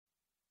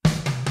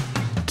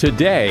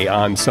Today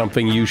on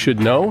Something You Should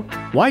Know,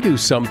 why do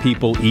some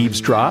people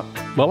eavesdrop?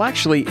 Well,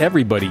 actually,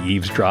 everybody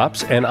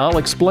eavesdrops, and I'll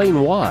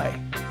explain why.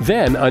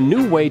 Then, a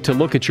new way to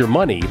look at your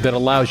money that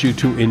allows you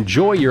to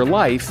enjoy your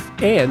life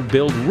and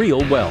build real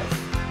wealth.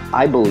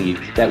 I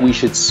believe that we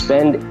should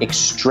spend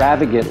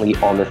extravagantly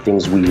on the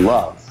things we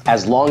love,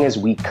 as long as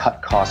we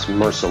cut costs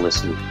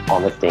mercilessly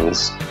on the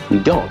things we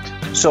don't.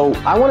 So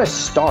I want to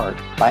start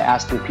by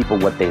asking people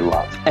what they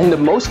love. And the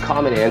most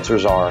common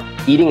answers are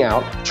eating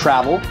out,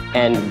 travel,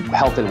 and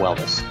health and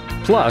wellness.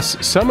 Plus,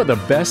 some of the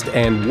best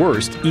and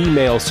worst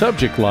email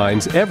subject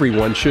lines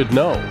everyone should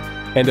know.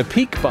 And a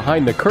peek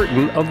behind the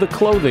curtain of the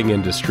clothing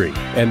industry.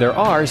 And there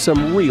are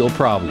some real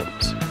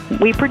problems.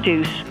 We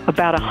produce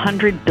about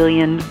 100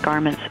 billion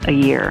garments a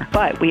year,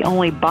 but we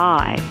only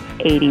buy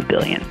 80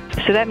 billion.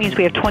 So that means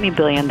we have 20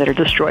 billion that are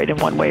destroyed in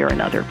one way or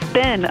another.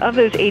 Then, of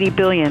those 80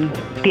 billion,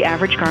 the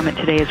average garment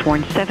today is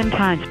worn 7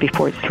 times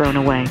before it's thrown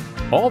away.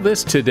 All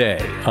this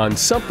today on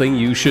Something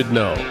You Should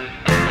Know.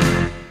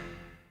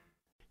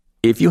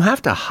 If you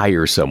have to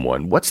hire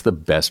someone, what's the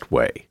best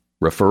way?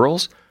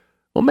 Referrals?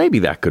 Well, maybe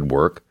that could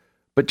work.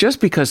 But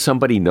just because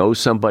somebody knows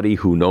somebody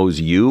who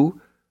knows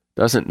you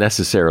doesn't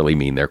necessarily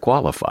mean they're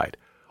qualified.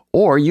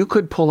 Or you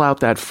could pull out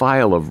that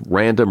file of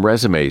random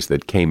resumes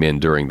that came in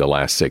during the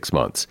last 6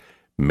 months.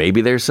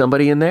 Maybe there's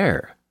somebody in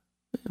there.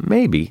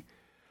 Maybe.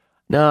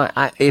 Now,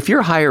 if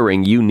you're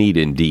hiring, you need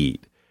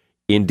Indeed.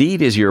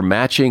 Indeed is your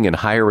matching and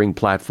hiring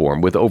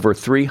platform with over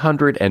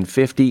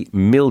 350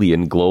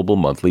 million global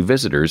monthly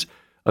visitors,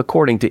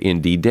 according to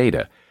Indeed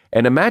data,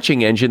 and a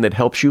matching engine that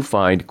helps you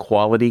find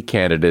quality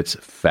candidates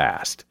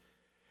fast.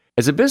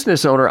 As a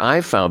business owner,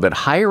 I've found that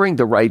hiring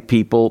the right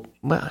people,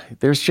 well,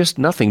 there's just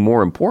nothing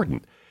more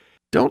important.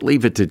 Don't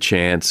leave it to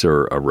chance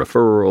or a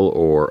referral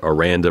or a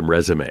random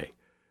resume.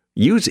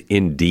 Use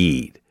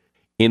Indeed.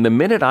 In the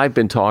minute I've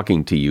been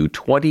talking to you,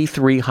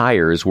 23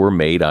 hires were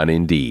made on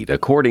Indeed,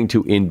 according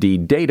to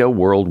Indeed data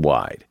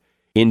worldwide.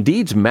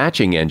 Indeed's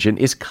matching engine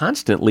is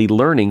constantly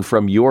learning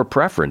from your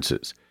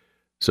preferences.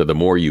 So the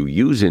more you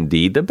use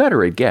Indeed, the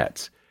better it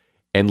gets.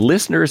 And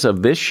listeners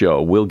of this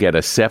show will get a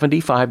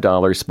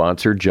 $75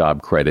 sponsored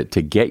job credit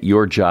to get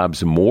your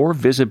jobs more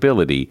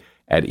visibility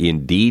at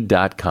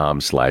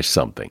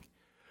Indeed.com/something.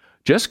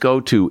 Just go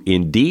to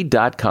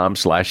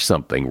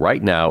Indeed.com/something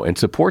right now and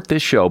support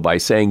this show by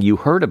saying you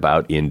heard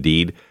about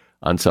Indeed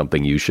on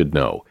Something You Should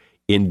Know.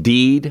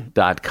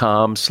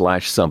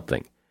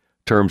 Indeed.com/something.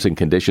 Terms and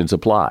conditions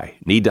apply.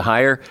 Need to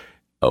hire?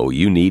 Oh,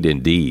 you need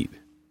Indeed.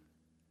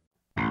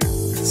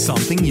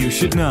 Something you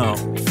should know.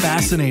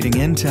 Fascinating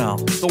intel,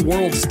 the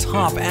world's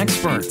top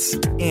experts,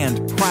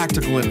 and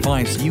practical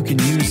advice you can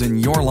use in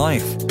your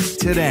life.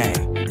 Today,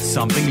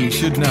 Something You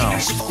Should Know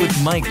with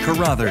Mike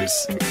Carruthers.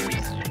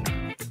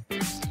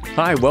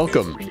 Hi,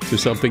 welcome to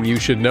Something You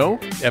Should Know,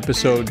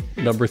 episode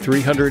number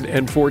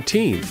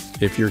 314,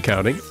 if you're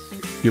counting.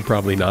 You're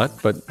probably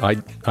not, but I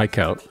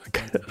count.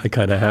 I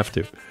kind of have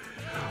to.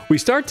 We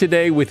start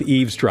today with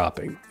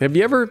eavesdropping. Have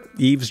you ever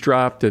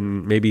eavesdropped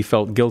and maybe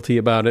felt guilty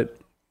about it?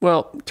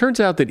 Well, it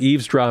turns out that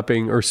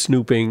eavesdropping or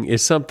snooping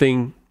is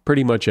something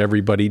pretty much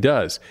everybody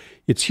does.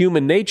 It's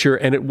human nature,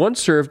 and it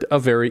once served a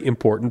very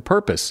important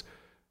purpose: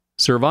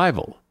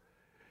 survival.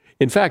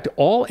 In fact,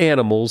 all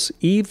animals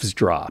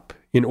eavesdrop.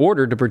 In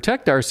order to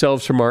protect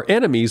ourselves from our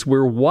enemies,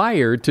 we're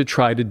wired to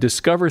try to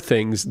discover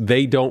things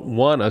they don't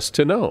want us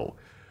to know.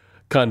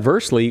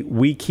 Conversely,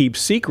 we keep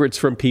secrets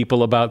from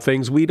people about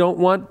things we don't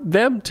want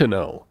them to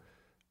know.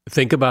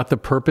 Think about the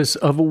purpose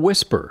of a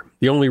whisper.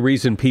 The only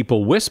reason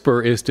people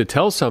whisper is to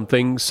tell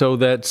something so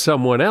that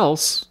someone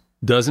else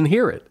doesn't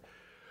hear it.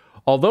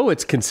 Although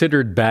it's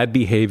considered bad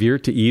behavior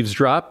to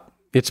eavesdrop,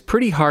 it's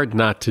pretty hard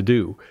not to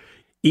do.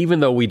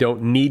 Even though we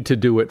don't need to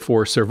do it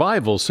for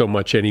survival so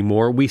much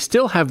anymore, we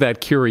still have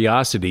that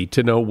curiosity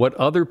to know what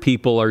other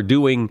people are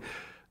doing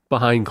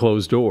behind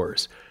closed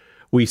doors.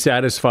 We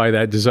satisfy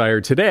that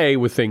desire today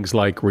with things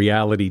like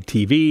reality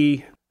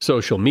TV,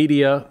 social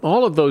media.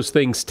 All of those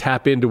things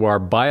tap into our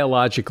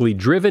biologically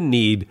driven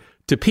need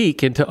to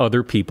peek into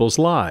other people's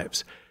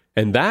lives.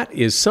 And that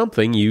is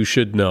something you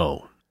should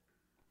know.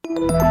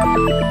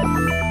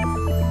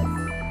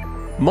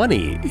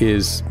 Money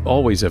is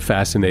always a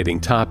fascinating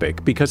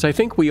topic because I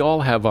think we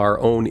all have our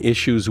own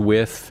issues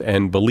with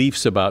and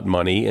beliefs about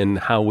money and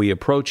how we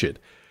approach it.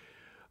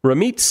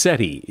 Ramit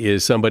Sethi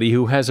is somebody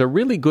who has a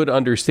really good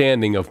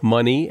understanding of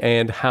money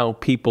and how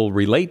people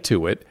relate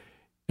to it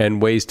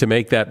and ways to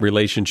make that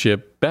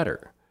relationship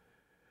better.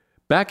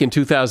 Back in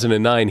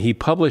 2009, he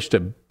published a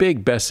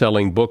big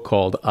best-selling book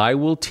called I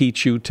Will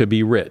Teach You to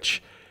Be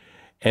Rich.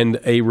 And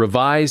a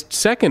revised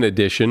second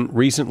edition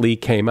recently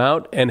came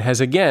out and has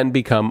again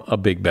become a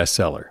big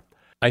bestseller.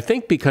 I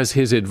think because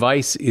his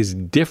advice is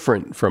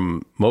different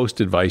from most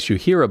advice you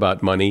hear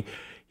about money,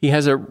 he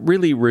has a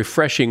really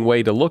refreshing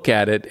way to look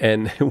at it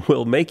and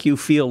will make you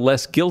feel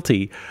less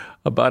guilty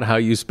about how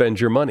you spend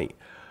your money.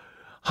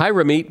 Hi,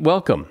 Ramit.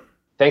 Welcome.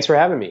 Thanks for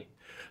having me.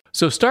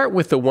 So start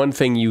with the one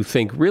thing you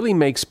think really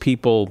makes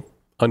people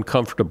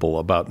uncomfortable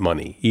about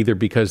money, either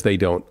because they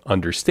don't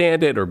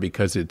understand it or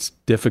because it's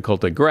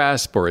difficult to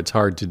grasp or it's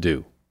hard to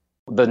do.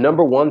 the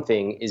number one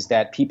thing is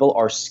that people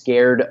are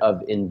scared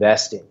of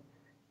investing.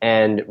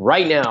 And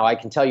right now, I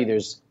can tell you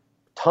there's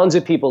tons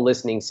of people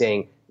listening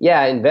saying,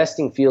 yeah,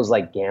 investing feels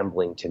like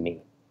gambling to me.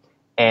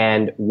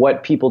 And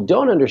what people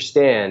don't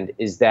understand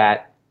is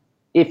that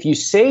if you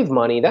save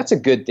money, that's a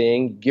good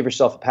thing. Give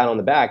yourself a pat on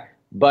the back,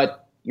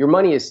 but your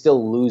money is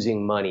still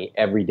losing money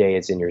every day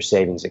it's in your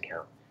savings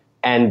account.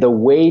 And the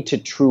way to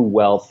true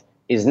wealth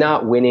is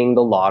not winning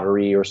the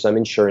lottery or some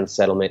insurance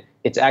settlement.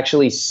 It's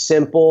actually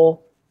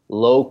simple,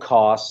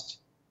 low-cost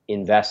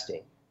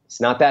investing. It's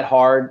not that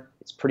hard.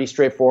 It's pretty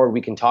straightforward.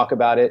 We can talk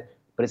about it,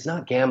 but it's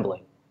not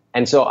gambling.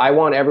 And so I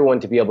want everyone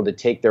to be able to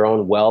take their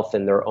own wealth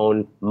and their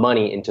own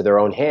money into their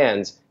own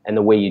hands. And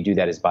the way you do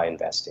that is by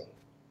investing.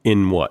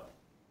 In what?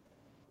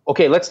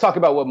 Okay, let's talk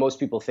about what most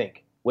people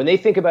think. When they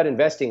think about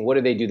investing,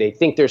 what do? They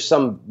think there's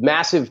some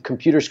massive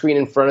computer screen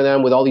in front of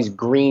them with all these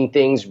green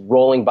things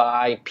rolling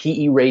by,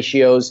 PE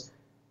ratios.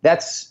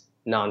 That's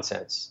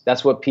nonsense.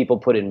 That's what people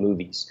put in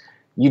movies.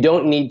 You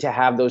don't need to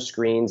have those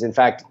screens. In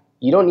fact,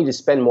 you don't need to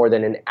spend more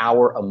than an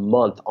hour a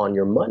month on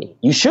your money.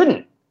 You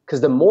shouldn't,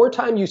 because the more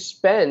time you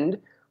spend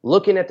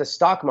looking at the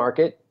stock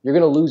market, you're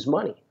going to lose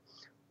money.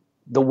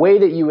 The way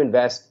that you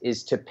invest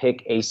is to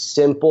pick a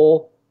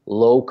simple,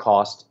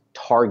 low-cost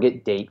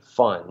target date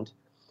fund.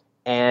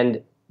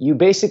 And you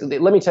basically,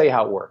 let me tell you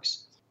how it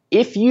works.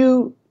 If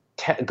you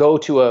go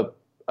to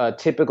a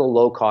typical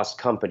low-cost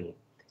company,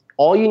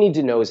 all you need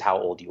to know is how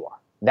old you are.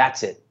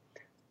 That's it.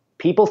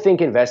 People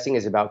think investing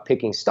is about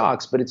picking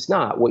stocks, but it's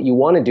not. What you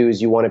want to do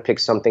is you want to pick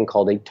something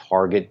called a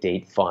target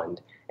date fund.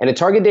 And a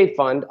target date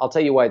fund, I'll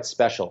tell you why it's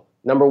special.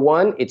 Number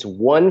one, it's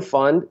one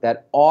fund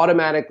that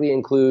automatically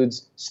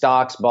includes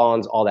stocks,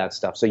 bonds, all that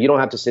stuff. So you don't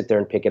have to sit there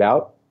and pick it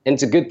out. And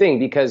it's a good thing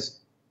because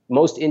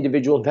most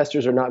individual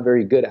investors are not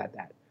very good at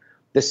that.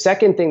 The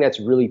second thing that's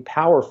really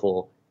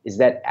powerful is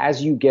that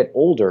as you get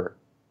older,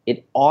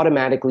 it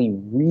automatically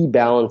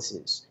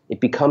rebalances. It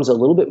becomes a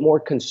little bit more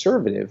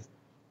conservative.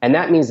 And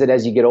that means that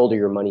as you get older,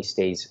 your money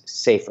stays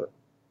safer.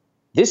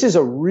 This is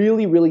a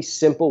really, really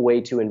simple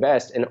way to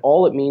invest. And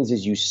all it means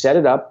is you set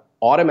it up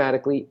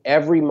automatically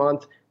every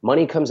month.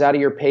 Money comes out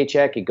of your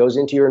paycheck. It goes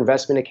into your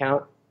investment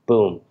account.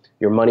 Boom.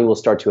 Your money will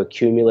start to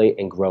accumulate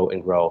and grow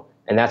and grow.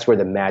 And that's where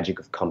the magic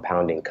of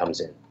compounding comes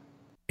in.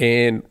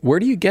 And where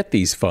do you get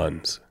these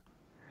funds?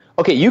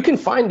 Okay, you can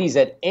find these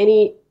at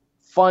any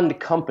fund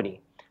company.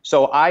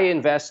 So I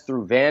invest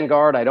through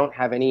Vanguard. I don't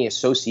have any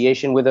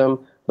association with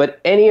them.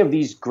 But any of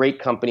these great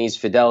companies,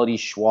 Fidelity,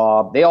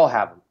 Schwab, they all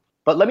have them.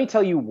 But let me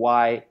tell you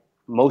why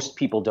most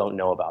people don't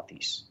know about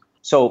these.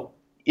 So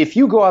if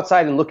you go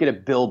outside and look at a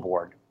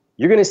billboard,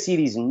 you're going to see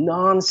these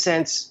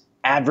nonsense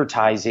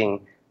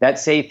advertising that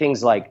say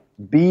things like,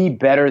 be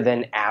better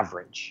than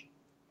average.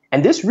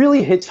 And this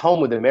really hits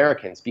home with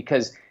Americans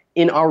because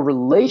in our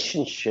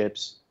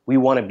relationships, we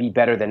want to be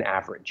better than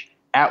average.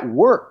 At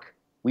work,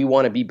 we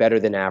want to be better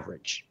than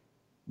average.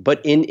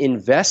 But in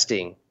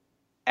investing,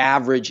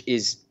 average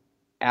is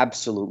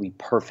absolutely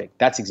perfect.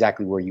 That's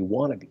exactly where you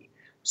want to be.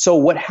 So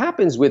what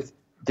happens with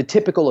the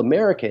typical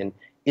American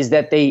is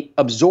that they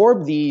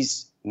absorb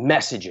these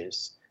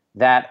messages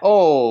that,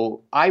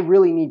 oh, I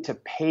really need to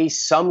pay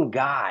some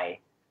guy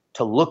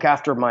to look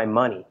after my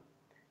money.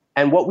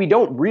 And what we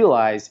don't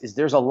realize is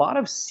there's a lot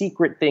of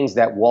secret things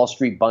that Wall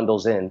Street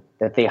bundles in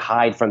that they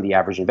hide from the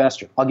average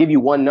investor. I'll give you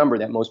one number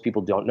that most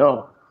people don't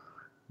know.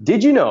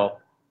 Did you know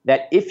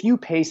that if you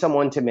pay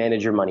someone to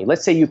manage your money,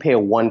 let's say you pay a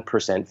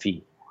 1%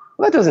 fee.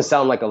 Well, that doesn't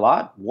sound like a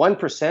lot.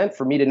 1%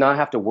 for me to not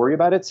have to worry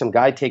about it. Some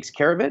guy takes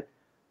care of it.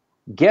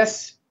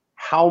 Guess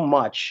how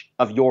much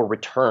of your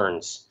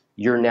returns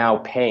you're now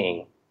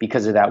paying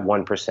because of that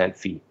 1%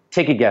 fee.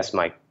 Take a guess,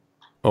 Mike.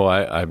 Oh,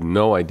 I have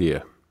no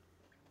idea.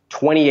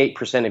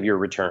 28% of your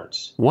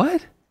returns.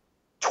 What?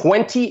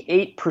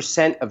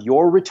 28% of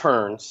your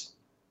returns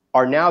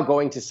are now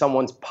going to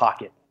someone's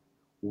pocket.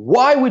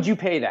 Why would you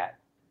pay that?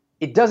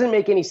 It doesn't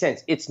make any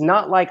sense. It's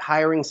not like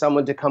hiring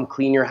someone to come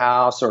clean your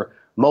house or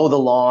mow the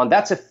lawn.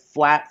 That's a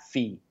flat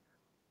fee.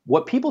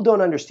 What people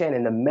don't understand,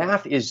 and the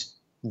math is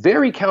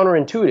very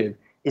counterintuitive,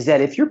 is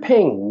that if you're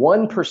paying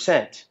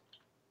 1%,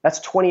 that's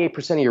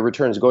 28% of your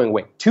returns going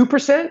away.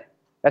 2%,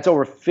 that's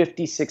over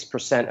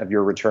 56% of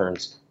your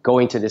returns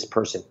going to this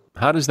person.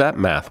 How does that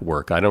math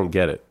work? I don't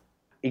get it.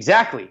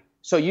 Exactly.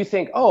 So you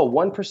think, oh,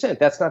 1%,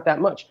 that's not that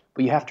much.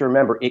 But you have to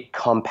remember, it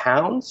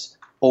compounds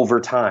over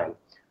time.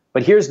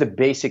 But here's the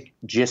basic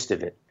gist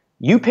of it.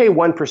 You pay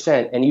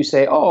 1% and you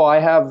say, oh, I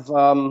have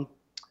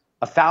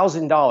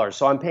 $1,000,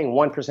 so I'm paying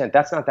 1%.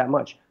 That's not that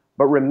much.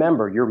 But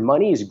remember, your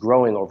money is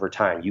growing over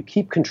time. You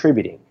keep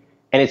contributing.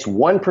 And it's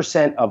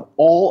 1% of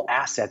all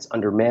assets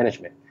under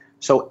management.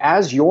 So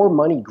as your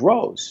money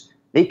grows,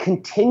 they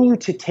continue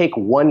to take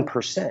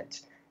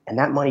 1%. And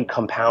that money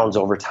compounds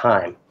over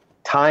time.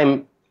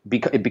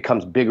 It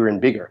becomes bigger and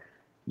bigger.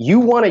 You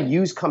want to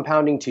use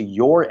compounding to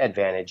your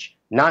advantage,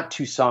 not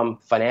to some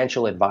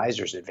financial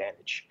advisor's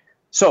advantage.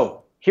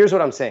 So here's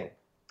what I'm saying.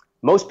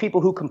 Most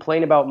people who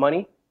complain about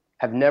money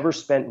have never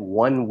spent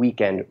one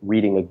weekend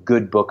reading a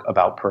good book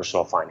about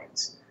personal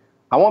finance.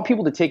 I want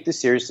people to take this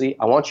seriously.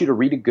 I want you to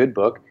read a good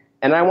book.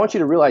 And I want you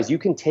to realize you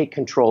can take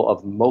control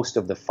of most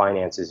of the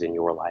finances in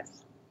your life.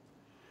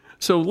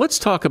 So let's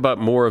talk about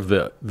more of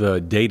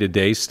the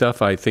day-to-day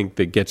stuff, I think,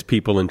 that gets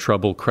people in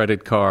trouble,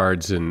 credit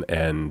cards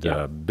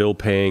and bill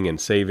paying and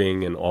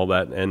saving and all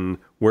that, and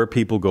where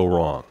people go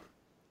wrong.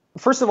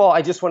 First of all,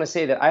 I just want to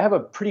say that I have a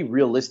pretty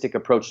realistic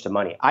approach to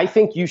money. I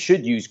think you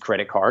should use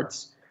credit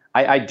cards.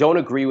 I don't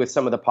agree with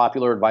some of the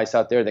popular advice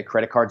out there that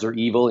credit cards are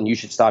evil and you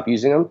should stop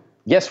using them.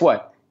 Guess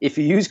what? If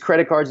you use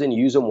credit cards and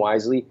you use them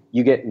wisely,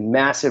 you get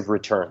massive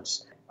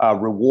returns,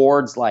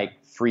 rewards like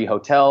free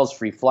hotels,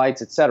 free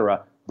flights,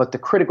 etc. But the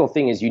critical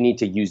thing is you need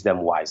to use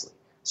them wisely.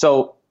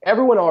 So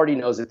everyone already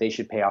knows that they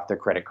should pay off their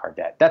credit card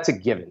debt. That's a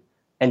given.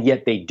 And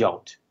yet they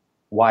don't.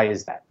 Why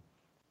is that?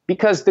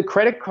 Because the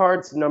credit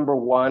cards, number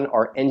one,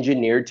 are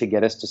engineered to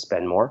get us to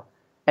spend more.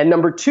 And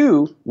number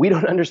two, we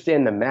don't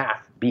understand the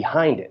math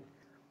behind it.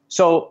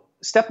 So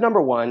step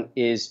number one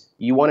is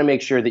you want to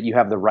make sure that you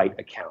have the right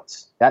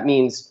accounts. That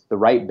means the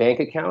right bank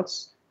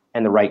accounts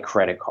and the right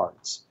credit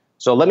cards.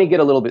 So let me get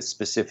a little bit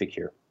specific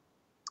here.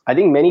 I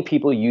think many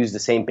people use the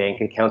same bank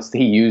accounts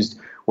they used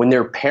when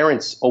their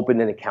parents opened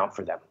an account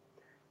for them.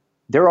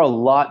 There are a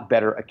lot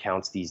better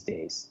accounts these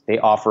days. They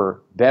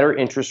offer better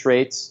interest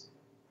rates.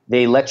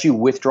 They let you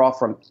withdraw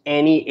from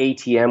any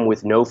ATM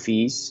with no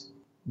fees.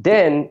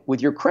 Then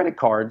with your credit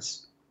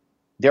cards,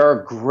 there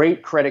are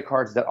great credit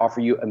cards that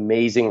offer you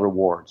amazing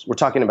rewards. We're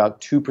talking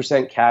about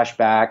 2% cash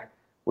back.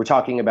 We're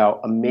talking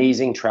about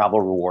amazing travel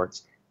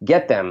rewards.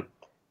 Get them.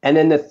 And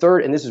then the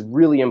third, and this is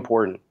really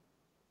important,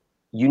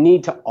 you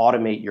need to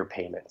automate your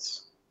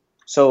payments.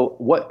 So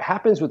what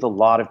happens with a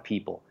lot of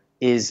people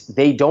is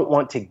they don't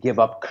want to give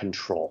up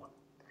control.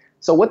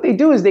 So what they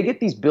do is they get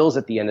these bills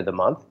at the end of the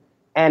month,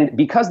 and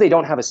because they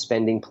don't have a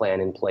spending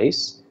plan in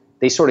place,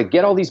 they sort of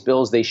get all these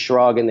bills, they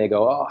shrug, and they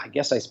go, oh, I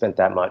guess I spent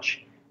that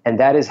much. And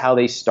that is how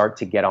they start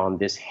to get on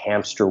this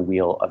hamster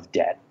wheel of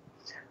debt.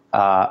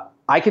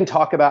 I can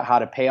talk about how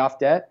to pay off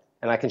debt,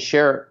 and I can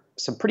share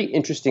some pretty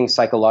interesting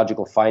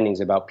psychological findings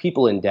about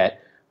people in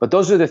debt. But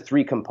those are the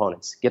three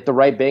components. Get the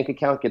right bank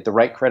account, get the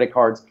right credit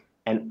cards,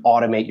 and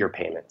automate your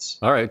payments.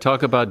 All right,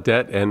 talk about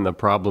debt and the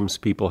problems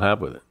people have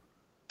with it.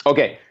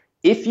 Okay,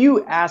 if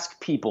you ask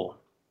people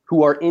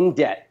who are in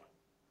debt,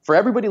 for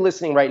everybody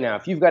listening right now,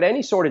 if you've got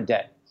any sort of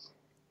debt,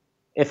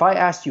 if I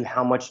asked you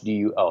how much do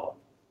you owe,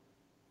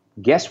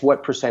 guess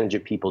what percentage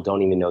of people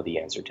don't even know the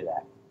answer to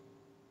that?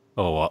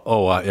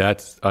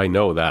 I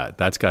know that.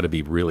 That's got to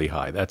be really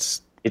high.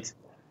 It's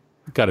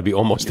got to be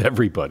almost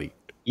everybody.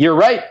 You're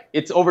right.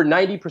 It's over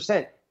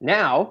 90%.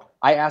 Now,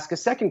 I ask a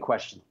second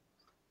question.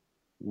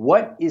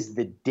 What is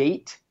the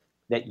date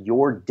that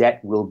your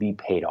debt will be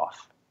paid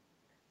off?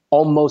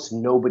 Almost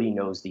nobody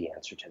knows the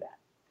answer to that.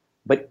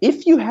 But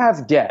if you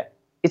have debt,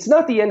 it's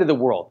not the end of the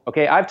world.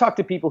 Okay, I've talked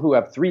to people who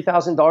have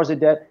 $3,000 of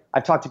debt.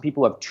 I've talked to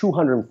people who have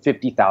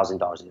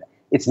 $250,000 of debt.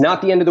 It's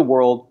not the end of the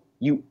world.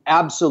 You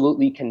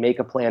absolutely can make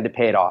a plan to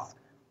pay it off.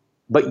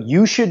 But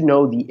you should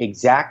know the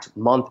exact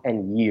month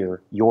and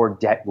year your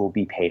debt will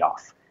be paid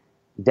off.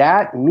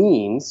 That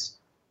means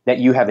that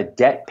you have a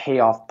debt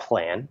payoff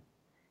plan.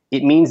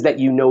 It means that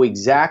you know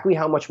exactly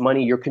how much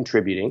money you're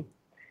contributing,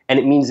 and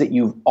it means that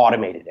you've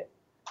automated it.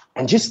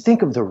 And just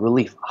think of the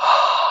relief.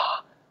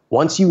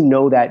 Once you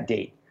know that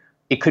date,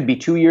 it could be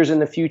 2 years in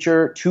the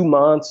future, 2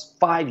 months,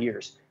 5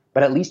 years,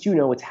 but at least you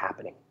know it's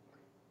happening.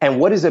 And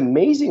what is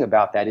amazing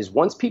about that is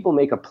once people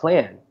make a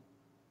plan,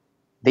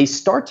 they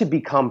start to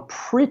become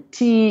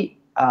pretty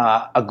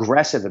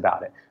aggressive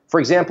about it. For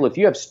example, if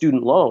you have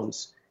student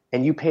loans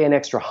and you pay an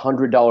extra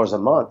 $100 a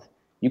month,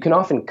 you can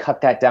often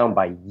cut that down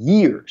by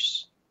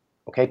years.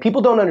 Okay,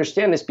 people don't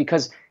understand this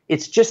because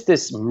it's just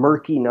this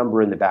murky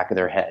number in the back of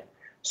their head.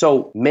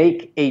 So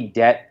make a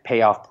debt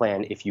payoff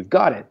plan if you've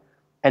got it.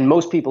 And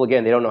most people,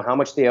 again, they don't know how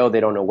much they owe. They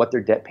don't know what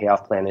their debt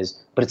payoff plan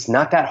is, but it's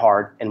not that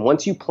hard. And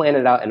once you plan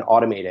it out and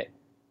automate it,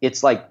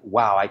 it's like,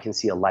 wow, I can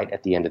see a light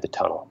at the end of the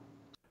tunnel.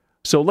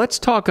 So let's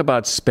talk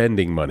about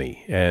spending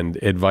money and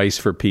advice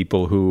for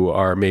people who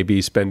are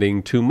maybe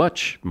spending too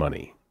much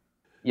money.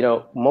 You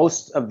know,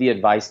 most of the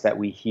advice that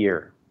we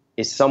hear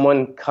is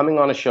someone coming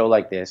on a show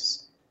like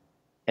this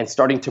and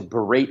starting to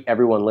berate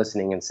everyone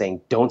listening and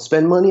saying, don't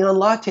spend money on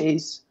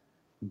lattes,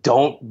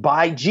 don't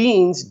buy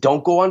jeans,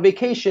 don't go on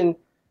vacation.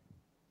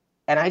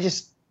 And I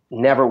just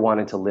never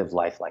wanted to live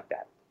life like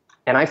that.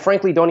 And I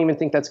frankly don't even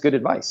think that's good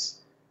advice.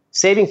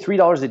 Saving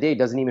 $3 a day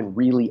doesn't even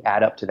really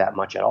add up to that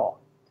much at all.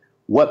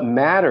 What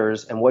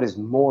matters and what is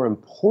more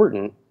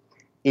important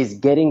is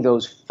getting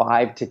those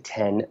 5 to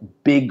 10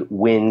 big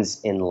wins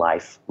in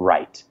life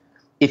right.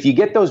 If you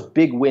get those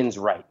big wins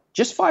right,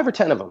 just 5 or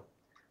 10 of them,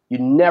 you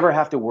never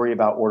have to worry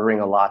about ordering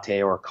a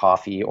latte or a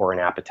coffee or an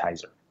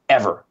appetizer,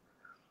 ever.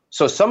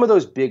 So some of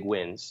those big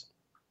wins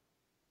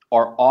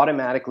are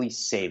automatically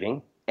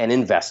saving and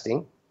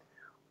investing,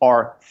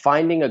 are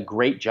finding a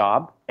great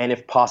job, and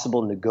if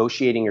possible,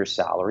 negotiating your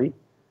salary.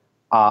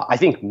 I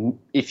think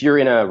if you're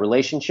in a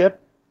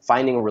relationship,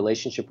 finding a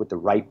relationship with the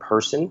right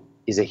person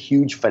is a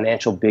huge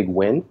financial big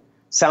win.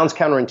 Sounds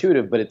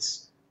counterintuitive, but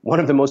it's one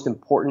of the most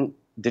important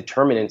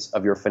determinants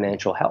of your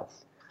financial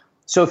health.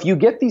 So if you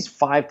get these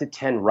 5 to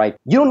 10 right,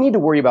 you don't need to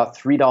worry about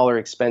 $3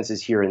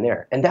 expenses here and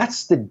there. And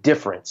that's the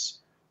difference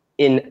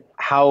in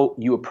how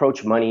you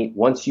approach money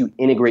once you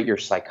integrate your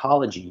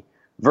psychology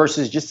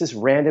versus just this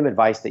random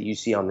advice that you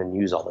see on the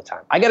news all the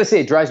time. I got to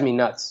say, it drives me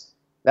nuts.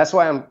 That's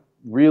why I'm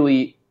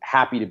really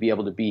happy to be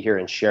able to be here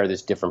and share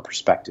this different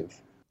perspective.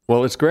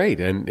 Well, it's great,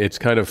 and it's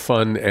kind of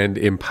fun and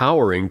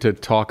empowering to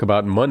talk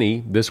about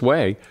money this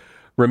way.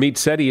 Ramit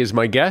Sethi is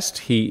my guest.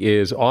 He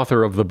is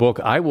author of the book,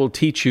 I Will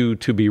Teach You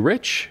to Be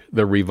Rich,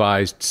 the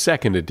revised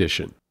second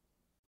edition.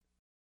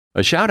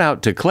 A shout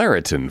out to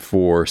Claritin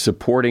for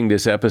supporting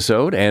this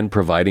episode and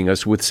providing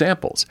us with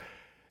samples.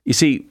 You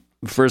see,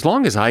 for as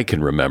long as I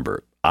can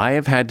remember, I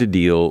have had to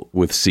deal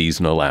with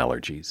seasonal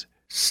allergies.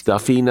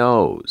 Stuffy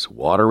nose,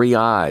 watery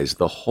eyes,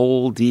 the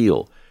whole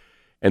deal.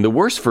 And the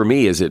worst for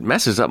me is it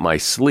messes up my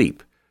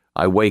sleep.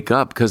 I wake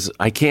up because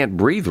I can't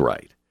breathe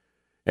right.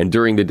 And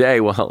during the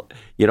day, well,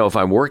 if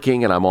I'm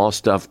working and I'm all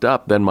stuffed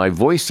up, then my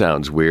voice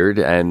sounds weird,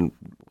 and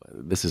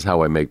this is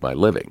how I make my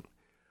living.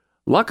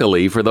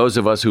 Luckily, for those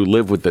of us who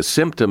live with the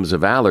symptoms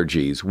of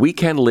allergies, we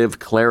can live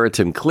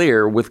Claritin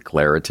Clear with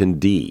Claritin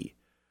D.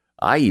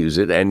 I use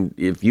it, and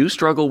if you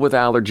struggle with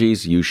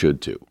allergies, you should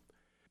too.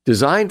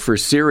 Designed for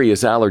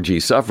serious allergy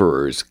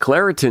sufferers,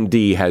 Claritin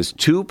D has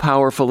 2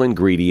 powerful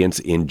ingredients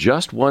in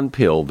just one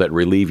pill that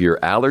relieve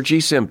your allergy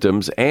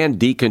symptoms and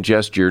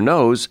decongest your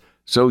nose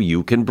so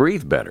you can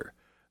breathe better.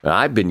 Now,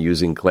 I've been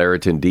using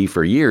Claritin D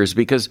for years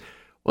because,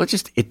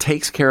 it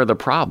takes care of the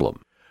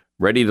problem.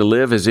 Ready to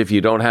live as if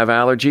you don't have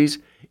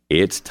allergies?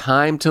 It's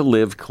time to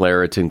live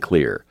Claritin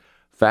Clear.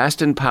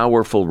 Fast and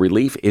powerful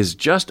relief is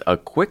just a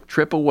quick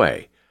trip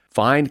away.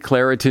 Find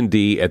Claritin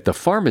D at the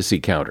pharmacy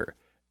counter.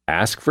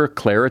 Ask for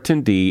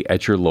Claritin D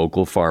at your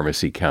local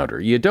pharmacy counter.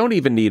 You don't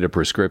even need a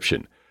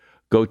prescription.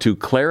 Go to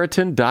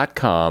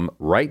Claritin.com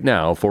right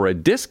now for a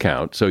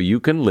discount so you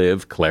can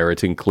live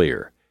Claritin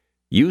Clear.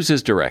 Use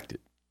as directed.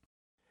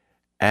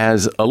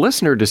 As a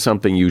listener to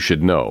Something You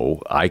Should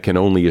Know, I can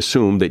only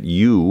assume that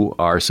you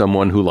are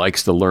someone who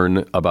likes to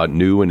learn about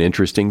new and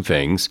interesting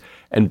things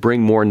and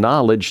bring more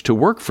knowledge to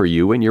work for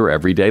you in your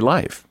everyday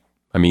life.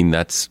 I mean,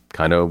 that's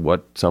kind of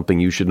what Something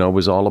You Should Know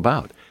is all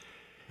about.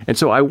 And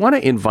so I want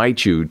to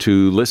invite you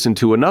to listen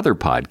to another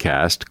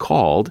podcast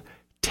called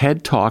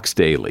TED Talks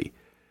Daily.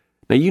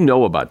 Now, you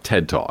know about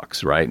TED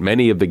Talks, right?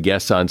 Many of the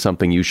guests on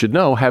Something You Should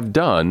Know have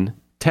done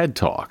TED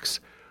Talks.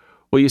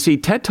 Well, you see,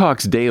 TED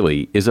Talks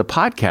Daily is a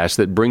podcast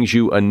that brings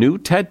you a new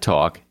TED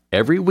Talk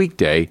every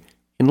weekday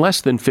in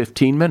less than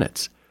 15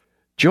 minutes.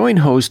 Join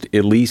host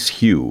Elise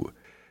Hu.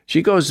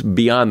 She goes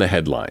beyond the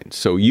headlines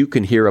so you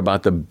can hear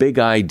about the big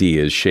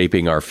ideas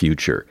shaping our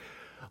future.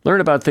 Learn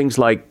about things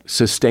like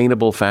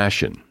sustainable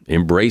fashion,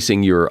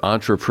 embracing your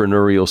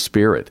entrepreneurial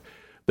spirit,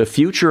 the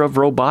future of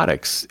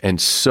robotics,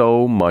 and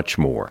so much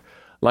more.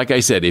 Like I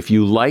said, if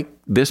you like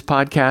this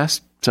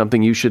podcast,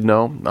 Something You Should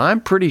Know, I'm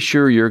pretty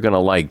sure you're going to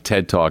like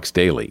TED Talks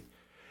Daily.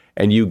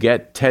 And you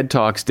get TED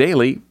Talks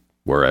Daily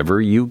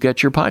wherever you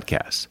get your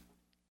podcasts.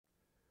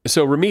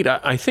 So, Ramit,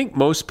 I think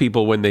most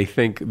people, when they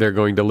think they're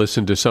going to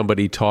listen to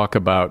somebody talk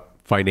about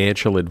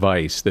financial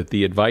advice, that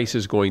the advice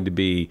is going to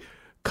be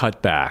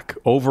cut back,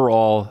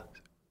 overall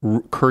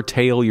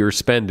curtail your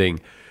spending.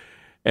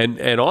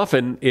 And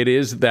often it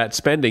is that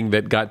spending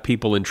that got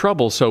people in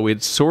trouble, so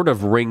it sort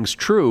of rings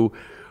true.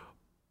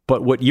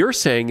 But what you're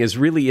saying is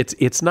really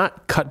it's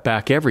not cut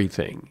back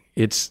everything.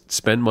 It's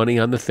spend money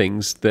on the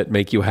things that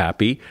make you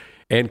happy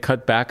and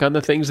cut back on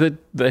the things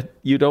that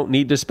you don't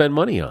need to spend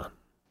money on.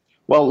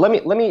 Well, let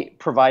me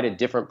provide a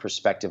different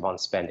perspective on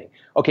spending.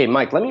 Okay,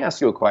 Mike, let me ask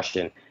you a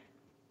question.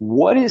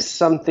 What is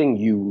something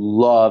you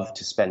love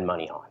to spend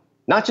money on?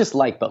 Not just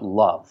like, but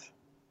love.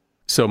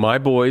 So my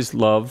boys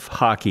love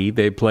hockey.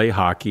 They play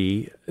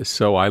hockey.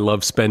 So I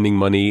love spending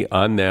money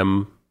on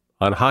them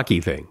on hockey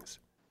things.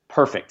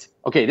 Perfect.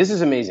 Okay, this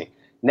is amazing.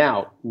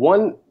 Now,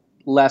 one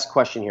last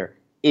question here.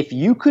 If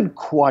you could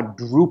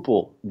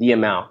quadruple the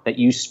amount that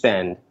you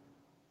spend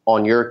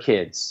on your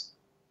kids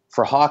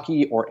for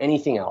hockey or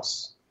anything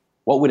else,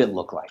 what would it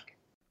look like?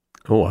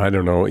 Oh, I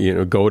don't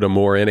know. Go to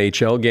more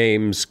NHL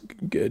games,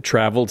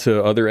 travel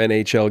to other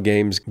NHL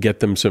games,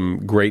 get them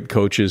some great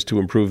coaches to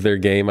improve their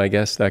game, I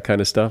guess, that kind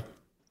of stuff.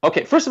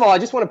 Okay, first of all, I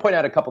just want to point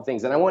out a couple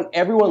things, and I want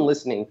everyone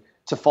listening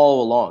to follow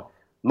along.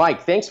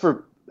 Mike, thanks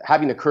for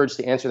having the courage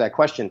to answer that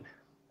question.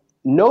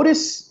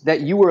 Notice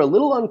that you were a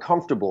little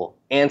uncomfortable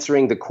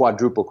answering the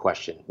quadruple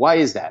question. Why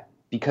is that?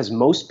 Because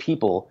most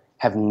people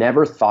have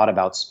never thought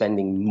about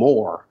spending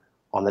more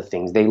on the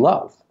things they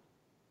love.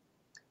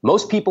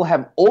 Most people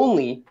have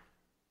only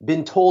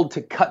been told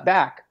to cut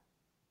back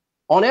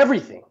on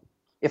everything.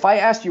 If I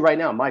asked you right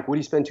now, Mike, what do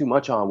you spend too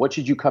much on? What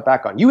should you cut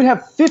back on? You would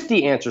have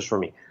 50 answers for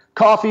me.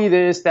 Coffee,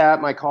 this,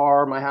 that, my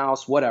car, my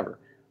house, whatever.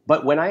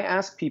 But when I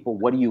ask people,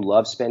 what do you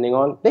love spending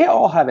on? They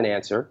all have an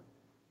answer.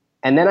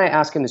 And then I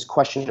ask them this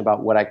question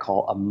about what I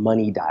call a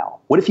money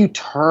dial. What if you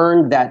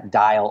turned that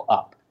dial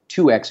up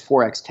 2x,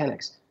 4x,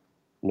 10x?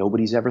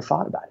 Nobody's ever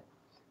thought about it.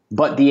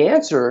 But the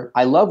answer,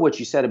 I love what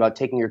you said about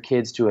taking your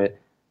kids to an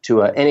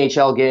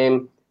NHL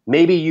game,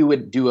 Maybe you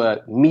would do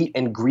a meet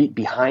and greet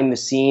behind the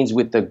scenes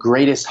with the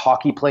greatest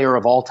hockey player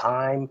of all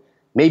time.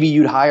 Maybe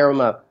you'd hire him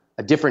a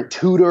different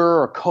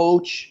tutor or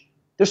coach.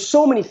 There's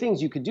so many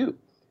things you could do.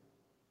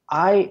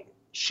 I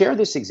share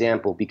this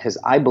example because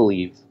I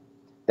believe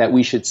that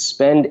we should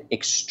spend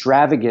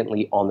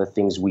extravagantly on the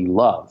things we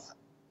love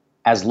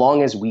as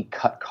long as we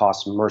cut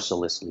costs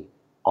mercilessly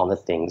on the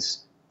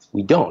things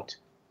we don't.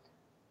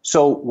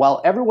 So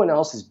while everyone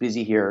else is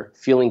busy here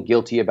feeling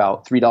guilty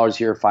about $3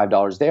 here,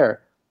 $5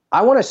 there,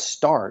 I want to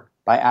start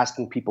by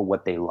asking people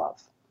what they love.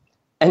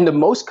 And the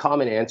most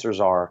common answers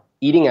are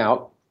eating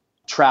out,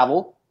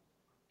 travel,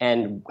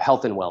 and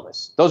health and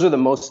wellness. Those are the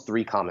most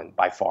three common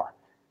by far.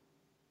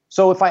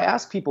 So if I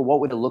ask people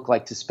what would it look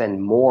like to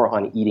spend more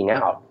on eating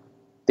out,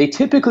 they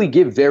typically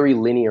give very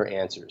linear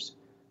answers.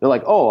 They're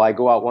like, oh, I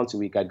go out once a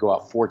week, I'd go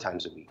out 4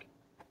 times a week.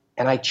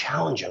 And I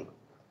challenge them.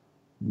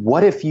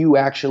 What if you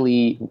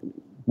actually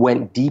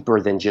went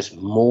deeper than just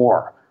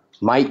more?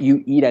 Might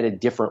you eat at a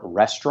different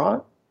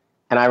restaurant?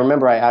 And I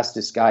remember I asked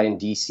this guy in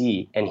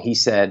DC, and he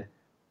said,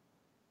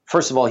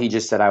 first of all, he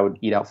just said I would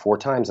eat out 4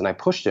 times, and I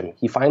pushed him.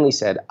 He finally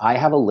said, I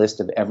have a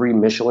list of every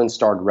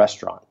Michelin-starred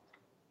restaurant.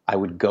 I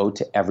would go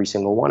to every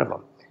single one of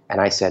them.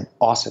 And I said,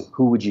 awesome,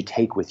 who would you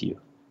take with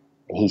you?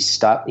 And he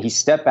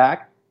stepped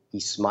back, he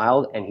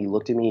smiled, and he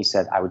looked at me, he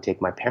said, I would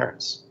take my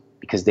parents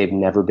because they've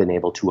never been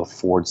able to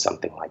afford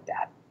something like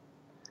that.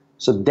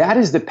 So that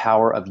is the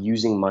power of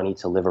using money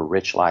to live a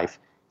rich life.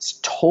 It's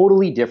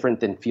totally different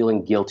than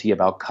feeling guilty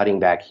about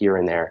cutting back here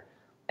and there.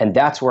 And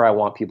that's where I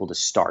want people to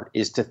start,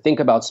 is to think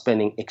about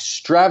spending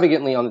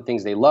extravagantly on the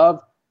things they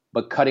love,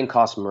 but cutting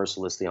costs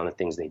mercilessly on the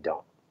things they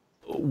don't.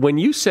 When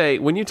you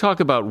talk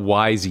about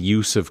wise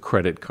use of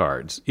credit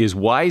cards, is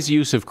wise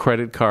use of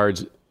credit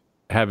cards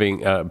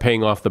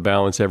paying off the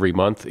balance every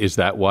month? Is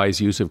that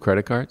wise use of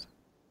credit cards?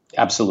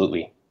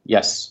 Absolutely.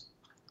 Yes.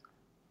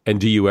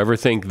 And do you ever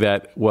think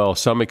that, well,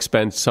 some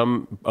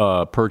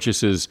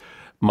purchases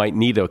might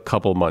need a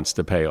couple months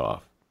to pay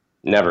off?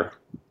 Never.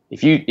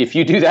 If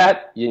you do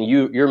that,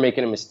 you're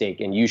making a mistake,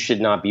 and you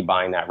should not be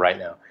buying that right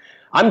now.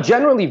 I'm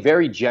generally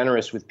very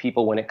generous with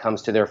people when it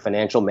comes to their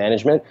financial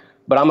management,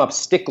 but I'm a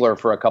stickler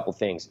for a couple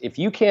things. If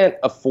you can't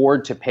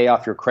afford to pay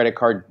off your credit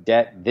card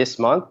debt this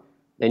month,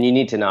 then you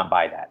need to not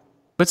buy that.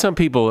 But some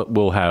people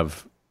will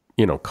have,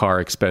 car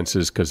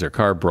expenses because their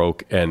car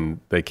broke and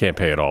they can't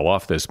pay it all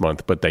off this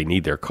month, but they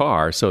need their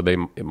car, so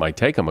it might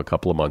take them a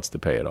couple of months to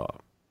pay it off.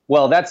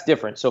 Well, that's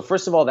different. So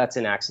first of all, that's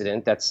an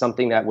accident. That's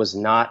something that was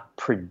not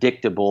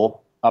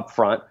predictable up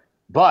front.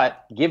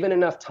 But given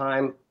enough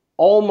time,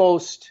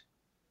 almost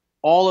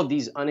all of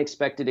these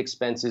unexpected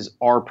expenses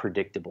are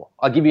predictable.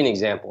 I'll give you an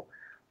example.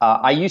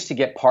 I used to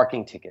get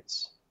parking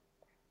tickets.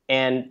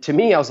 And to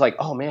me, I was like,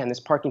 oh man, this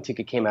parking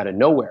ticket came out of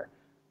nowhere.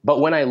 But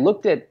when I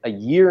looked at a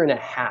year and a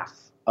half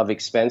of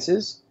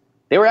expenses,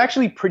 they were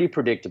actually pretty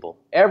predictable.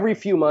 Every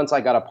few months,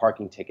 I got a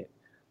parking ticket.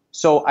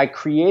 So I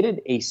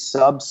created a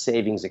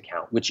sub-savings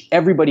account, which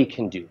everybody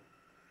can do.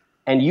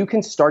 And you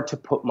can start to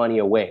put money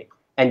away.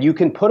 And you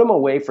can put them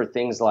away for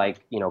things like,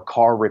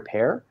 car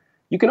repair.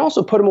 You can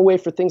also put them away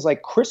for things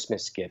like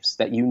Christmas gifts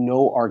that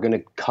are going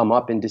to come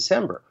up in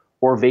December,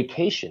 or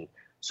vacation.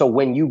 So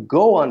when you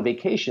go on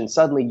vacation,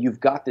 suddenly you've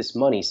got this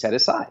money set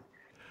aside.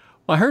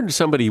 Well, I heard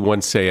somebody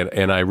once say it,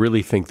 and I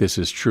really think this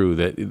is true,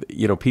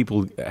 that,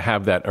 people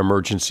have that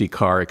emergency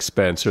car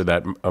expense or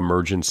that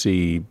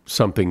emergency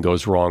something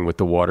goes wrong with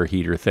the water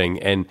heater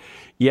thing. And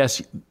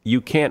yes,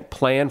 you can't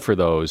plan for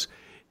those,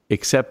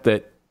 except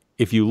that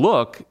if you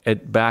look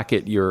back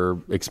at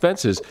your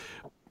expenses,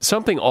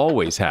 something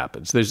always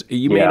happens.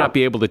 You may not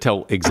be able to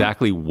tell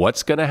exactly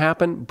what's going to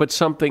happen, but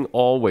something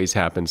always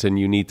happens, and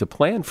you need to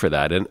plan for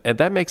that. And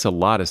that makes a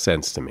lot of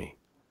sense to me.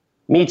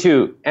 Me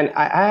too. And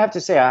I have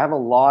to say, I have a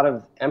lot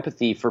of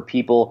empathy for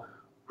people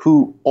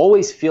who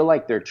always feel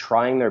like they're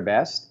trying their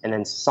best and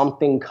then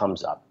something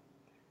comes up.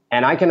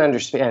 And I can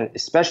understand,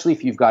 especially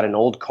if you've got an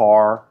old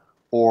car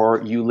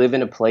or you live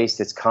in a place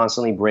that's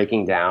constantly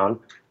breaking down.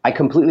 I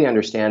completely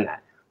understand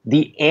that.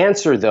 The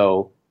answer,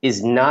 though,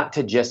 is not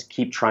to just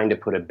keep trying to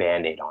put a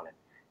Band-Aid on it.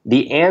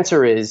 The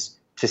answer is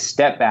to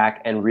step back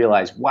and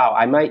realize, wow,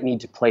 I might need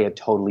to play a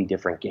totally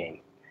different game.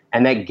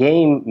 And that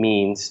game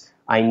means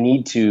I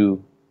need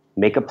to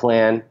make a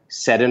plan,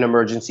 set an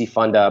emergency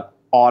fund up,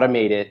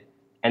 automate it,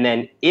 and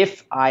then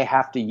if I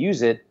have to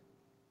use it,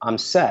 I'm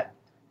set.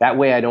 That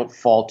way I don't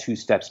fall 2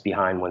 steps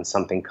behind when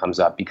something comes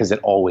up, because it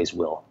always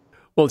will.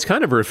 Well, it's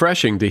kind of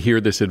refreshing to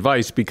hear this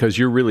advice, because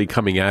you're really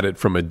coming at it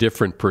from a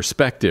different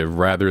perspective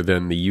rather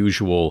than the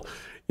usual,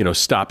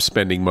 stop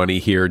spending money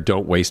here,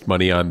 don't waste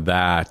money on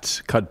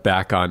that, cut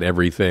back on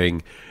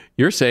everything.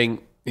 You're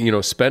saying,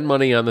 spend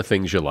money on the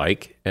things you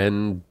like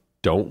and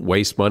don't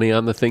waste money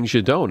on the things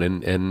you don't.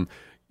 And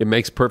it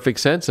makes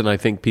perfect sense, and I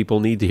think people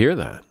need to hear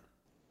that.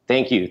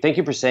 Thank you. Thank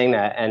you for saying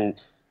that. And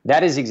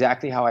that is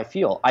exactly how I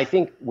feel. I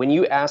think when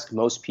you ask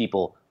most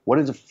people, what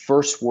are the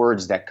first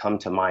words that come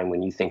to mind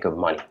when you think of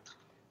money?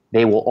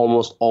 They will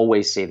almost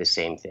always say the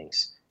same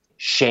things.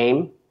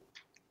 Shame,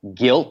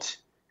 guilt,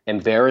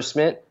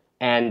 embarrassment,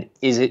 and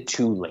is it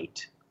too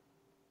late?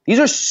 These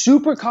are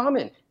super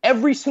common.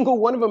 Every single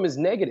one of them is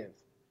negative.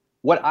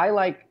 What I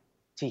like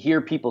to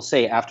hear people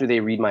say after they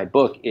read my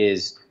book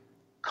is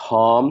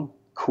calm,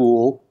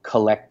 cool,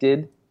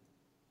 collected.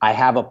 I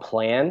have a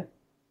plan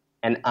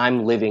and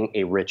I'm living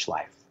a rich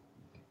life.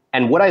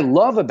 And what I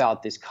love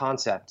about this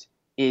concept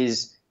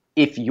is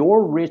if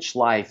your rich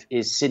life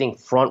is sitting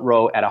front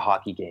row at a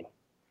hockey game,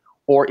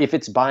 or if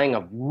it's buying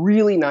a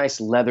really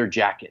nice leather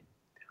jacket,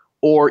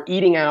 or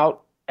eating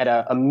out at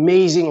an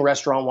amazing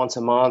restaurant once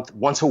a month,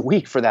 once a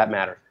week for that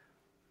matter,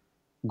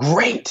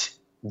 great.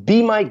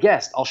 Be my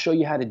guest. I'll show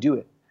you how to do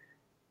it.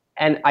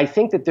 And I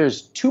think that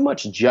there's too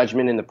much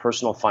judgment in the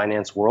personal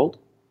finance world.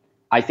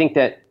 I think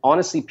that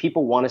honestly,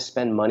 people want to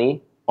spend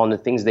money on the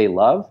things they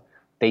love.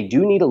 They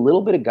do need a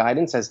little bit of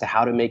guidance as to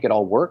how to make it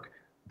all work.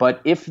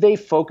 But if they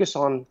focus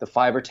on the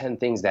 5 or 10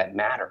 things that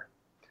matter,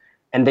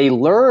 and they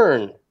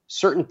learn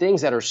certain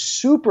things that are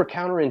super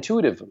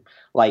counterintuitive,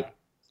 like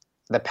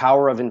the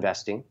power of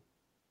investing,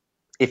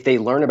 if they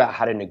learn about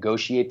how to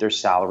negotiate their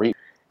salary,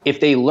 if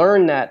they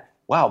learn that,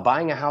 wow,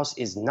 buying a house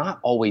is not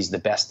always the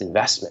best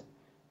investment,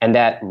 and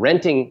that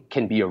renting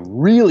can be a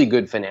really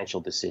good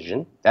financial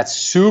decision, that's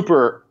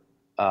super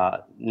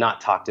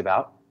not talked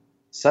about,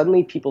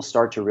 suddenly people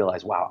start to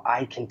realize, wow,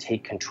 I can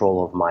take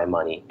control of my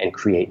money and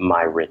create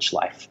my rich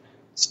life.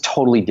 It's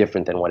totally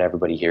different than what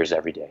everybody hears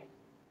every day.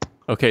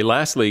 Okay,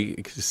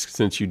 lastly,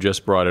 since you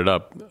just brought it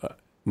up,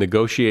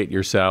 negotiate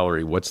your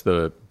salary. What's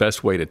the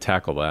best way to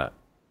tackle that?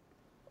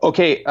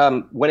 Okay,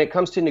 when it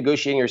comes to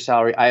negotiating your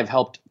salary, I have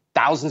helped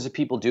thousands of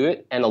people do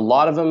it, and a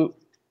lot of them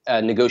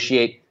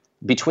negotiate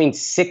between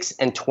 $6,000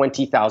 and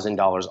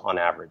 $20,000 on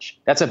average.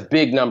 That's a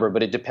big number,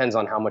 but it depends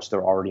on how much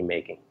they're already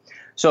making.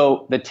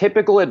 So the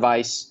typical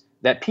advice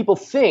that people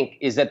think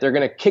is that they're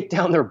going to kick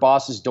down their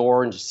boss's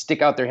door and just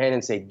stick out their hand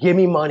and say, give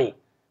me money.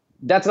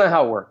 That's not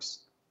how it works.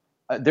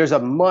 There's a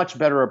much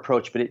better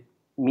approach, but it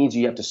means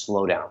you have to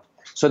slow down.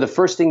 So the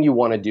first thing you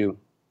want to do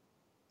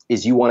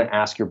is you want to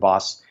ask your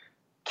boss,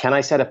 can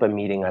I set up a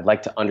meeting? I'd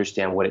like to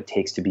understand what it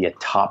takes to be a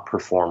top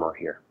performer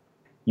here.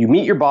 You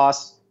meet your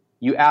boss,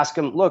 you ask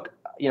him, look,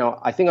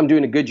 I think I'm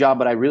doing a good job,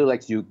 but I really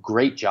like to do a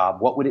great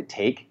job. What would it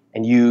take?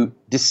 And you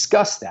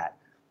discuss that.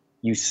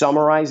 You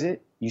summarize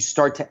it, you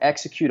start to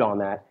execute on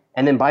that,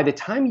 and then by the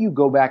time you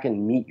go back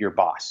and meet your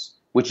boss,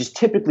 which is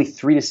typically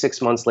 3 to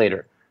 6 months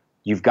later,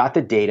 you've got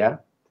the data,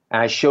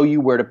 and I show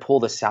you where to pull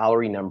the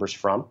salary numbers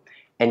from,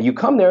 and you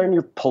come there and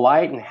you're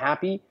polite and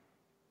happy.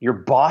 Your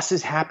boss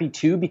is happy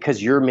too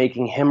because you're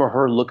making him or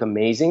her look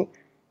amazing.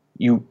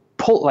 You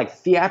pull, like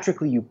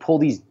theatrically, you pull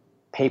these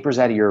papers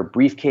out of your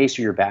briefcase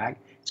or your bag.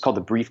 It's called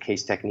the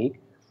briefcase technique.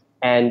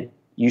 And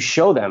you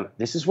show them,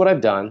 this is what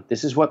I've done.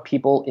 This is what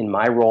people in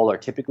my role are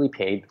typically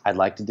paid. I'd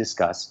like to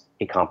discuss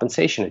a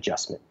compensation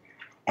adjustment.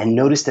 And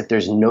notice that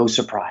there's no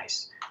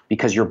surprise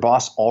because your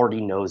boss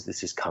already knows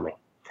this is coming.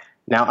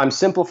 Now, I'm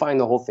simplifying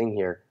the whole thing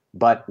here,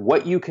 but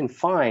what you can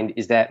find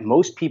is that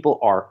most people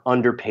are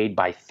underpaid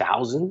by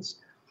thousands.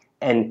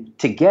 And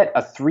to get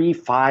a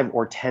 $3,000, $5,000,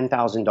 or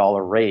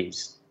 $10,000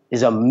 raise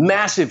is a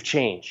massive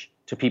change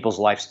to people's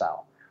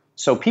lifestyle.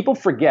 So people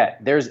forget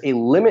there's a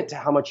limit to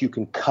how much you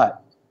can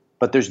cut,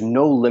 but there's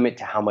no limit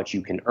to how much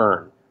you can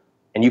earn.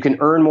 And you can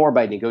earn more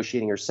by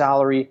negotiating your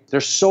salary.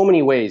 There's so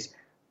many ways,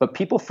 but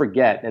people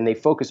forget and they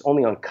focus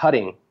only on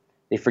cutting.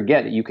 They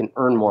forget that you can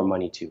earn more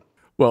money too.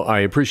 Well, I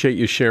appreciate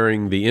you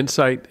sharing the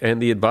insight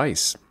and the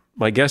advice.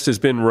 My guest has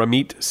been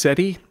Ramit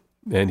Sethi,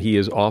 and he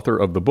is author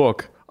of the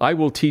book, I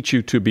Will Teach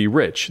You to Be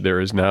Rich. There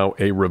is now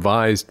a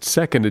revised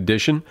second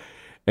edition,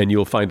 and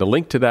you'll find a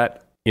link to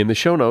that in the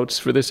show notes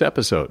for this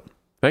episode.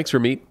 Thanks,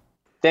 Ramit.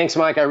 Thanks,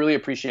 Mike. I really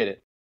appreciate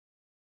it.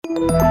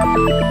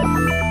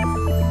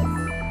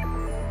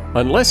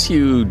 Unless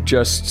you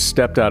just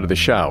stepped out of the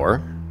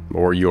shower,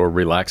 or you're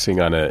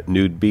relaxing on a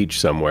nude beach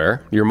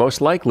somewhere, you're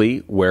most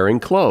likely wearing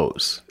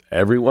clothes.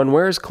 Everyone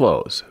wears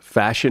clothes.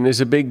 Fashion is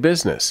a big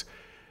business.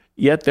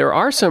 Yet there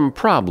are some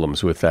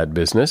problems with that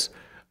business.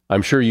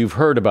 I'm sure you've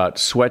heard about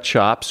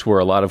sweatshops where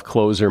a lot of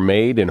clothes are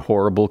made in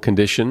horrible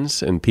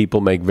conditions and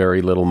people make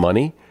very little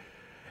money.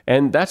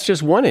 And that's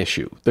just one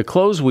issue. The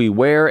clothes we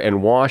wear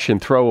and wash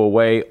and throw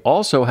away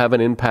also have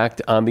an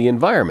impact on the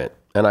environment,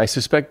 and I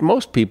suspect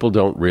most people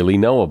don't really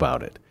know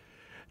about it.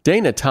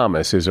 Dana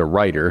Thomas is a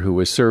writer who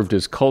has served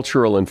as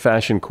cultural and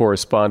fashion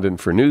correspondent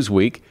for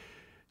Newsweek.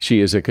 She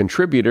is a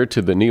contributor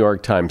to the New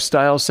York Times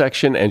Style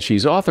section, and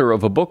she's author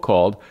of a book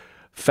called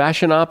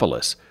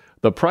Fashionopolis,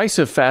 The Price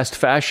of Fast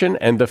Fashion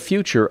and the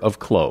Future of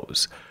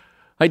Clothes.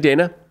 Hi,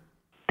 Dana.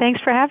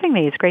 Thanks for having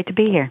me. It's great to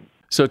be here.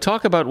 So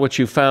talk about what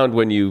you found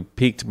when you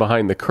peeked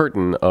behind the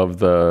curtain of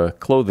the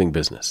clothing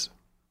business.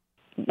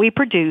 We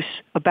produce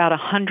about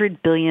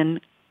 100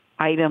 billion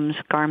items,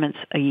 garments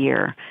a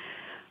year,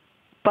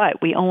 but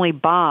we only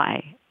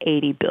buy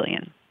 80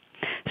 billion.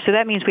 So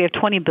that means we have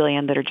 20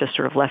 billion that are just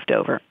sort of left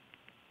over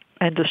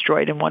and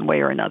destroyed in one way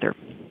or another,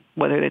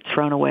 whether it's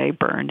thrown away,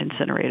 burned,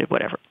 incinerated,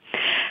 whatever.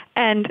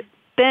 And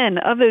then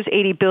of those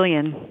 80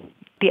 billion,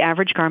 the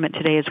average garment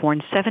today is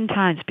worn 7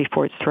 times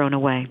before it's thrown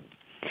away.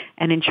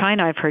 And in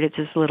China, I've heard it's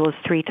as little as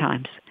 3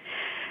 times.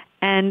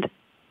 And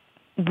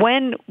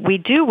when we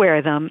do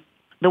wear them,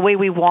 the way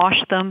we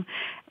wash them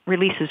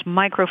releases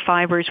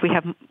microfibers.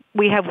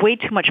 We have way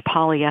too much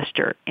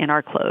polyester in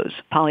our clothes.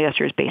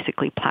 Polyester is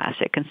basically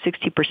plastic, and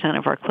 60%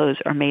 of our clothes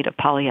are made of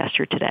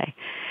polyester today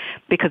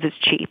because it's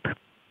cheap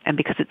and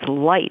because it's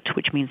light,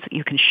 which means that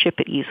you can ship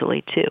it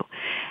easily too.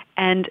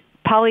 And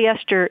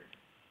polyester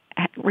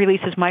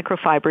releases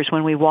microfibers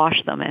when we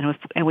wash them,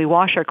 and we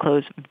wash our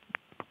clothes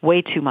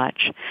way too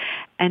much.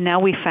 And now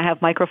we have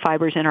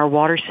microfibers in our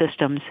water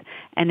systems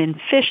and in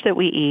fish that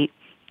we eat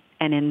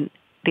and in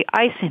the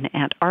ice in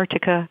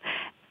Antarctica.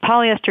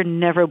 Polyester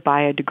never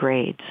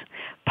biodegrades.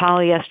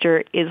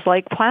 Polyester is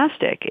like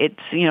plastic.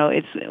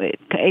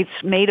 It's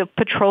made of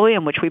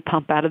petroleum, which we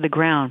pump out of the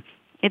ground.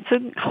 It's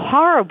a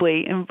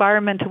horribly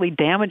environmentally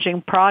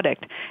damaging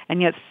product,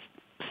 and yet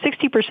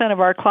 60% of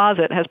our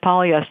closet has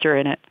polyester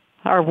in it,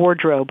 our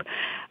wardrobe.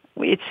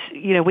 We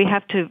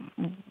have to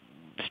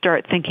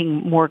start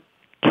thinking more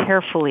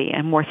carefully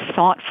and more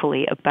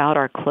thoughtfully about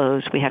our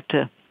clothes. We have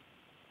to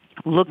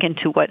look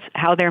into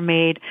how they're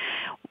made,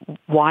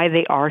 why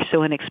they are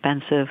so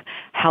inexpensive,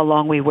 how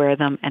long we wear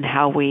them, and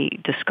how we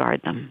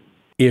discard them.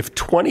 If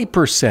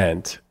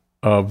 20%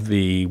 of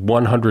the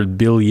 100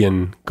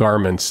 billion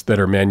garments that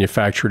are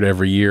manufactured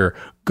every year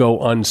go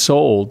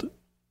unsold,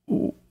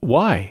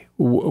 why?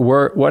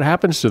 What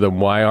happens to them?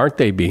 Why aren't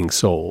they being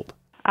sold?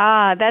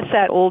 That's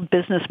that old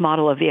business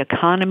model of the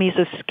economies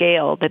of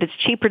scale, that it's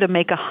cheaper to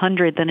make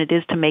 100 than it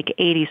is to make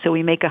 80, so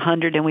we make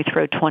 100 and we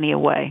throw 20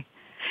 away.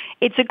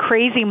 It's a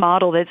crazy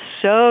model that's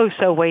so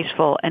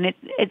wasteful, and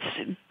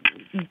it's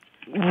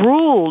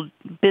ruled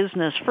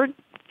business for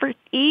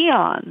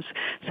eons,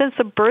 since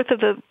the birth of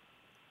the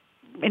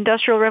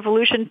Industrial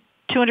Revolution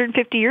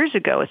 250 years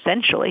ago,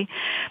 essentially.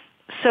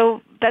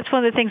 So that's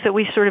one of the things that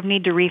we sort of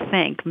need to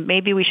rethink.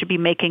 Maybe we should be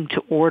making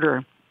to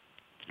order.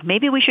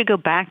 Maybe we should go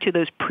back to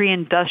those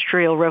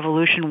pre-industrial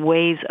revolution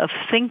ways of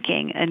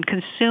thinking and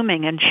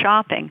consuming and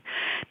shopping,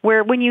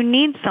 where when you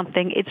need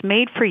something, it's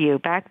made for you.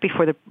 Back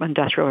before the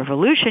Industrial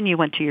Revolution, you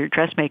went to your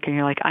dressmaker and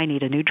you're like, I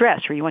need a new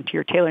dress. Or you went to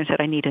your tailor and said,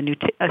 I need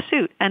a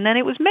suit. And then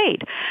it was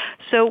made.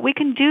 So we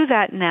can do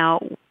that now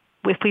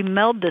if we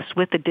meld this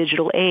with the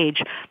digital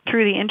age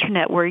through the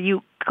internet, where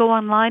you go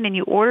online and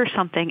you order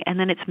something and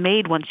then it's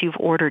made once you've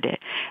ordered it.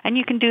 And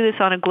you can do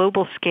this on a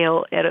global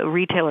scale at a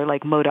retailer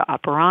like Moda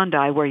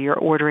Operandi, where you're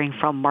ordering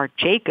from Marc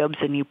Jacobs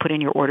and you put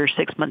in your order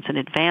 6 months in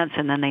advance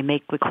and then they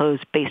make the clothes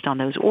based on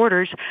those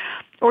orders.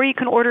 Or you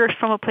can order it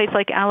from a place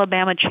like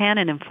Alabama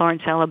Channon in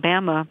Florence,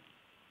 Alabama,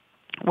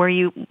 where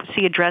you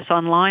see a dress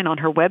online on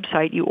her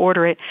website, you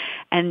order it,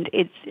 and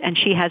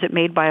she has it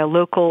made by a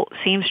local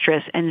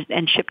seamstress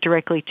and shipped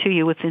directly to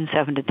you within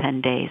 7 to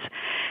 10 days.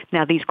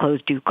 Now, these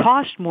clothes do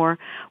cost more,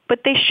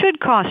 but they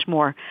should cost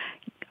more.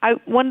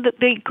 One of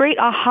the great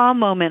aha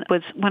moment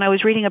was when I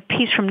was reading a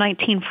piece from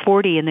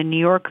 1940 in the New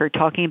Yorker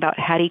talking about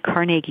Hattie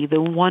Carnegie,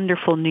 the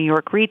wonderful New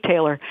York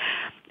retailer.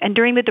 And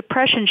during the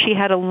Depression, she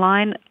had a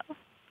line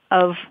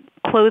of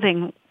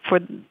clothing for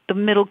the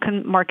middle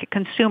market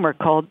consumer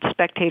called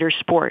Spectator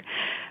Sport.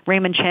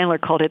 Raymond Chandler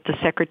called it the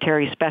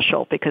Secretary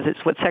Special because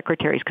it's what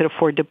secretaries could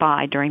afford to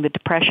buy during the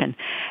Depression.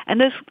 And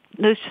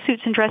those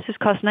suits and dresses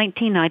cost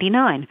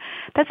 $19.99.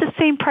 That's the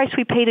same price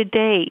we pay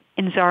today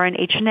in Zara and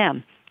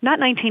H&M. Not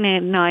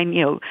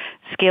 $19.99,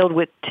 scaled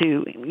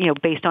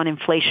based on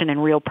inflation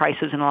and real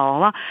prices and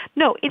blah.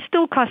 No, it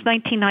still costs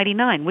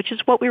 $19.99, which is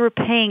what we were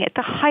paying at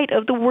the height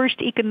of the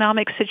worst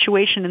economic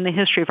situation in the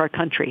history of our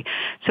country.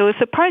 So if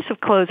the price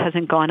of clothes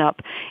hasn't gone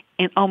up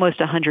in almost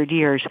 100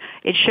 years,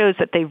 it shows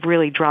that they've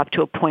really dropped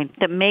to a point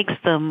that makes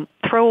them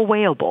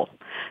throwawayable,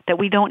 that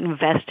we don't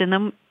invest in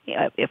them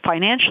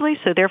financially,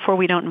 so therefore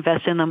we don't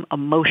invest in them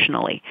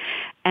emotionally.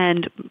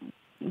 And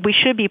we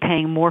should be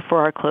paying more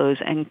for our clothes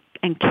and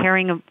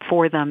caring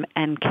for them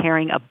and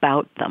caring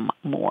about them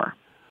more.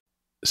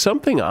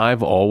 Something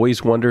I've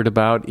always wondered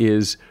about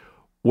is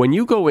when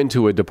you go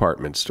into a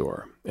department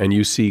store and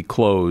you see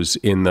clothes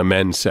in the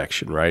men's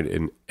section, right?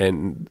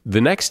 And the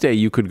next day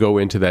you could go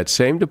into that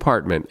same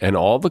department and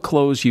all the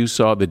clothes you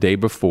saw the day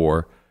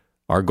before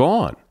are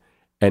gone.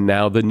 And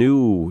now the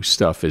new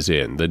stuff is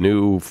in, the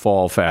new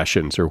fall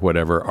fashions or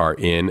whatever are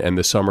in, and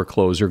the summer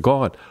clothes are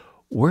gone.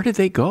 Where did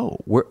they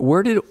go?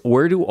 Where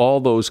do all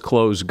those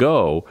clothes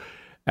go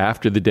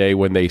after the day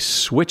when they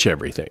switch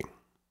everything?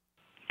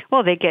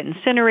 Well, they get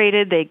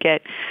incinerated, they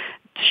get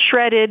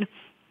shredded,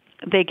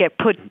 they get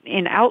put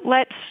in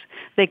outlets,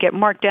 they get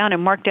marked down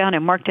and marked down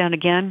and marked down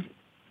again.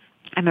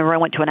 I remember I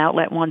went to an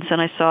outlet once and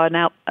I saw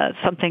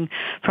something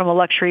from a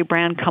luxury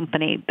brand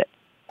company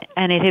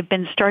and it had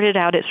been started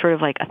out at sort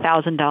of like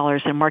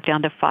 $1,000 and marked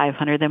down to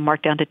 $500, then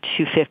marked down to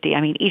 $250.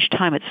 I mean, each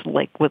time it's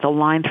like with a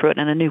line through it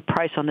and a new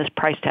price on this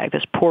price tag,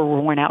 this poor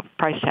worn out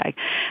price tag.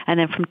 And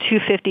then from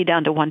 $250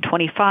 down to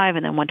 $125,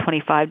 and then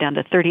 $125 down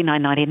to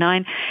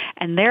 $39.99.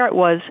 And there it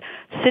was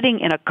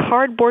sitting in a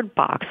cardboard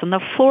box on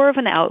the floor of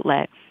an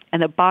outlet,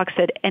 and the box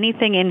said,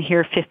 anything in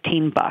here,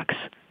 $15.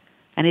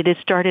 And it had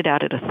started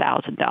out at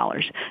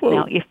 $1,000.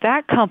 Now, if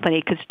that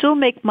company could still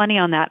make money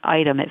on that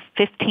item at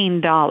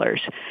 $15,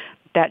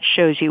 that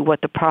shows you what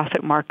the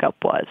profit markup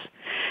was.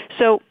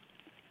 So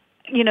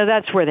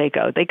that's where they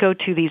go. They go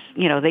to these,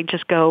 they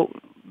just go,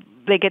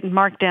 they get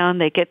marked down,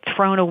 they get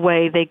thrown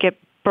away, they get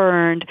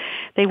burned,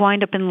 they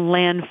wind up in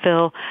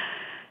landfill.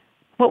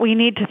 What we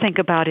need to think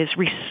about is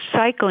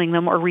recycling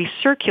them or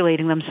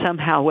recirculating them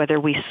somehow, whether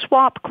we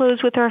swap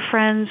clothes with our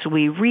friends,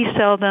 we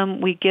resell them,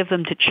 we give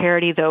them to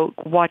charity, though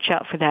watch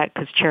out for that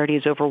because charity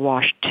is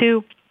overwashed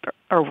too,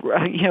 or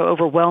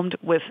overwhelmed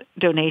with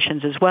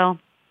donations as well.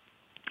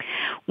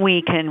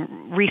 We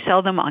can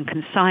resell them on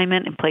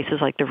consignment in places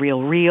like The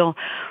Real.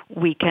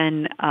 We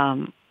can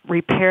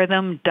repair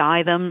them,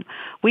 dye them.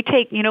 We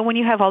take, when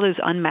you have all those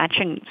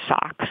unmatching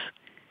socks,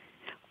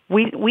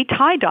 we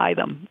tie-dye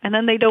them, and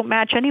then they don't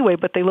match anyway,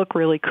 but they look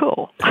really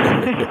cool.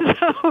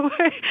 So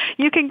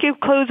you can give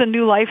clothes a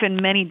new life in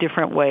many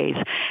different ways.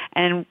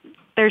 And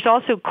there's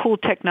also cool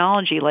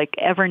technology like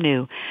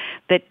Evernew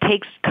that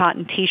takes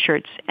cotton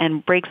T-shirts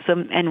and breaks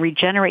them and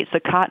regenerates the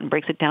cotton,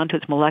 breaks it down to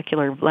its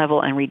molecular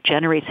level and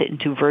regenerates it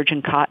into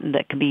virgin cotton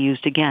that can be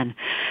used again.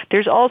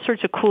 There's all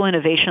sorts of cool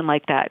innovation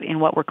like that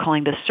in what we're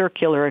calling the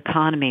circular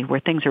economy,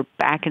 where things are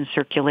back in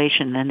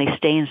circulation and they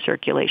stay in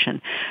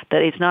circulation,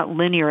 that it's not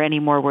linear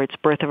anymore where it's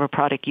birth of a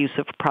product, use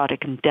of a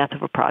product, and death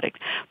of a product,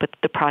 but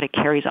the product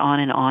carries on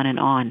and on and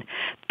on.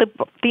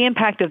 The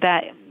impact of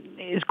that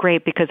is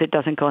great because it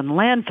doesn't go in the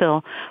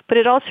landfill, but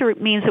it also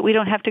means that we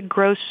don't have to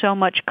grow so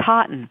much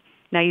cotton.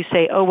 Now you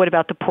say, oh, what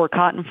about the poor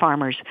cotton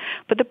farmers?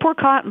 But the poor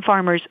cotton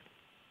farmers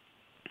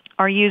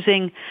are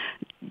using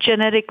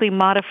genetically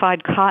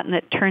modified cotton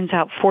that turns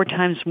out 4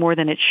 times more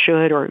than it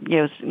should, or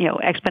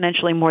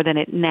exponentially more than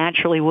it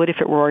naturally would if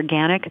it were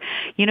organic.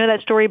 You know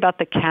that story about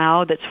the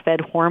cow that's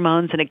fed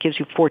hormones and it gives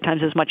you 4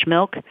 times as much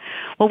milk?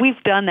 Well,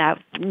 we've done that,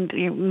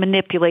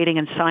 manipulating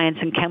in science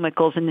and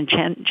chemicals and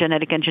in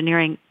genetic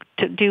engineering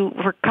to do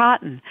for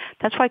cotton.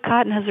 That's why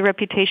cotton has a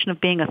reputation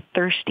of being a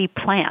thirsty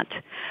plant,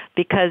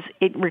 because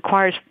it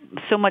requires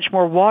so much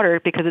more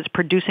water because it's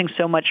producing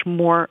so much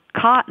more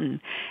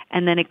cotton,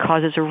 and then it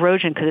causes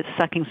erosion because it's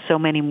sucking so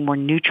many more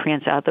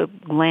nutrients out of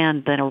the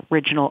land than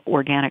original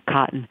organic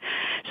cotton.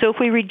 So if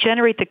we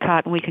regenerate the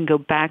cotton, we can go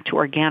back to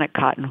organic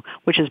cotton,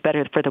 which is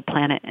better for the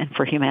planet and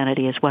for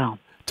humanity as well.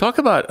 Talk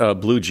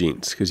about blue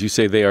jeans, because you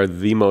say they are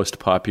the most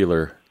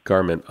popular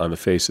garment on the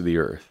face of the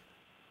earth.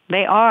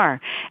 They are.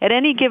 At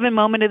any given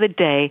moment of the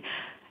day,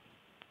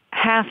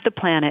 half the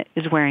planet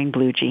is wearing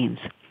blue jeans.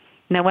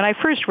 Now, when I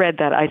first read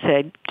that, I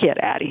said,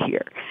 get out of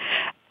here.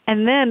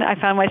 And then I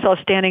found myself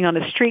standing on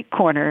a street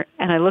corner,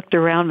 and I looked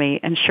around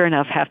me, and sure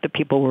enough, half the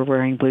people were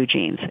wearing blue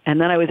jeans.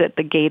 And then I was at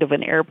the gate of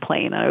an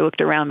airplane, and I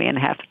looked around me, and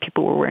half the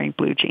people were wearing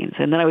blue jeans.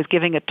 And then I was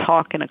giving a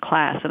talk in a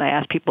class, and I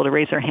asked people to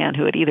raise their hand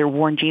who had either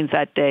worn jeans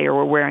that day or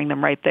were wearing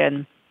them right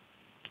then.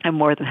 And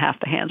more than half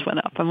the hands went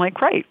up. I'm like,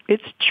 right,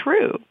 it's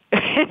true.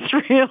 It's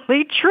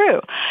really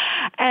true.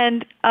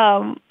 And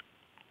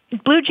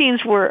blue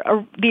jeans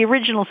were the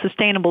original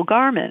sustainable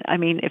garment. I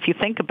mean, if you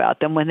think about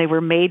them, when they were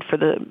made for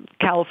the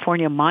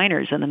California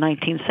miners in the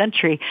 19th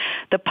century,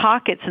 the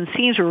pockets and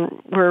seams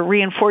were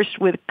reinforced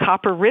with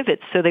copper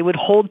rivets so they would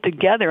hold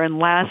together and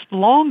last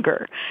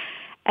longer.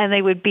 And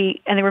they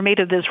were made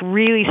of this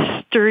really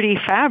sturdy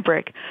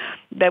fabric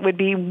that would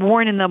be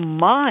worn in the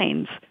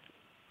mines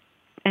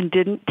and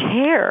didn't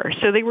tear.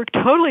 So they were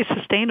totally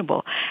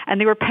sustainable. And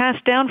they were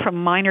passed down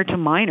from miner to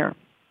miner.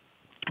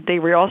 They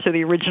were also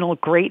the original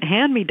great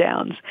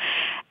hand-me-downs.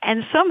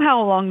 And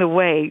somehow along the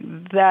way,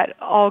 that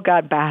all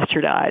got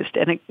bastardized.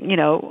 And,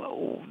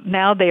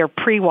 now they are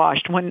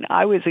pre-washed. When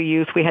I was a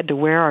youth, we had to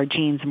wear our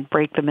jeans and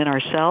break them in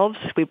ourselves.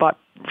 We bought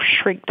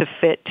shrink to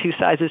fit 2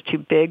 sizes too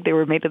big. They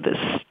were made of this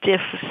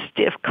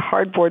stiff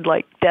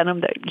cardboard-like denim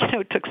that,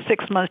 took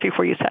 6 months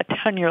before you sat down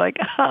and you're like,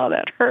 oh,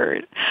 that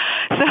hurt.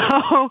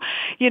 So,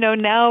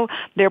 now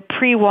they're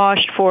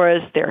pre-washed for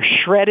us. They're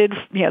shredded.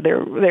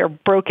 They're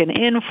broken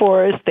in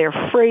for us.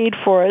 They're frayed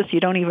for us. You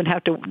don't even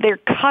have to, they're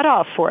cut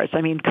off for us. I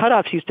mean,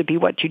 cutoffs used to be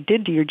what you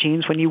did to your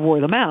jeans when you wore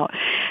them out.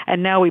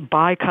 And now we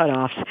buy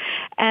cutoffs.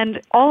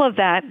 And all of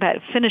that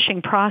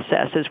finishing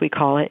process, as we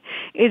call it,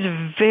 is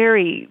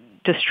very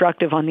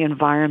destructive on the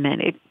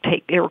environment.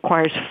 It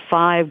requires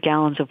 5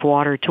 gallons of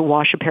water to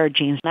wash a pair of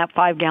jeans. That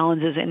 5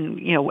 gallons is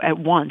at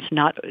once,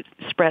 not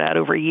spread out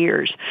over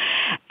years.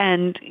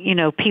 And,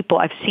 people,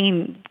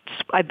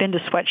 I've been to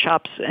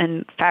sweatshops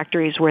and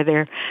factories where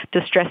they're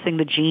distressing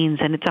the jeans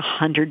and it's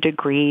 100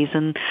 degrees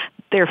and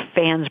there are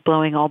fans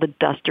blowing all the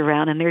dust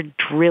around and they're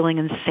drilling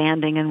and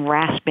sanding and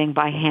rasping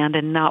by hand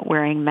and not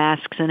wearing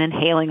masks and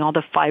inhaling all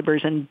the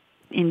fibers and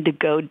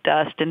indigo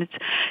dust. And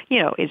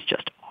it's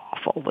just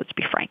awful. Let's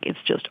be frank. It's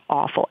just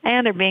awful.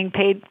 And they're being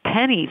paid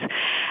pennies.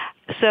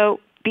 So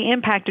the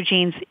impact of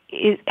jeans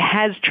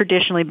has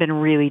traditionally been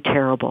really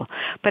terrible.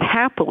 But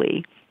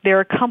happily, there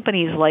are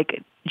companies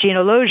like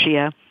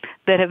Genealogia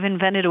that have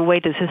invented a way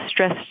to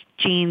distress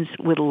jeans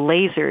with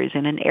lasers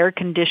in an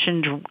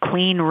air-conditioned,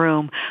 clean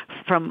room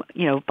from,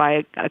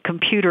 by a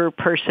computer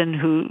person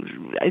who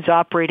is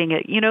operating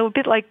it, a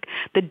bit like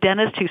the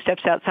dentist who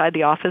steps outside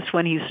the office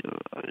when he's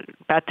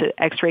about to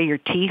x-ray your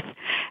teeth,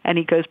 and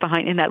he goes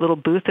behind in that little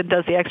booth and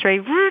does the x-ray.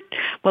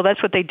 Well,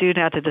 that's what they do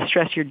now to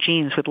distress your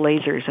jeans with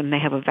lasers, and they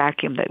have a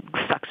vacuum that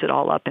sucks it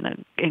all up in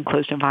an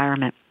enclosed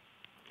environment.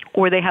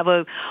 Or they have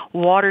a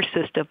water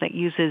system that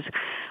uses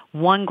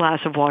 1 glass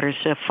of water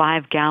instead of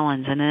 5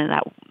 gallons, and then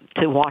that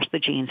to wash the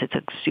jeans. It's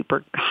a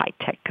super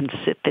high-tech,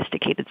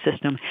 sophisticated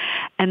system.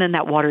 And then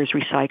that water is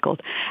recycled.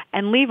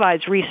 And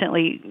Levi's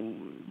recently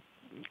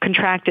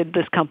contracted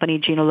this company,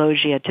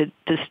 Genealogia,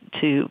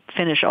 to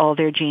finish all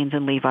their jeans,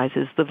 and Levi's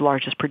is the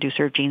largest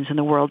producer of jeans in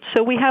the world.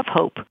 So we have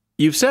hope.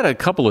 You've said a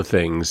couple of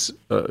things,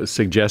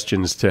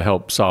 suggestions to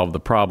help solve the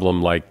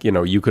problem, like,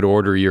 you could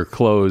order your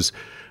clothes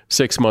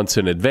 6 months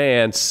in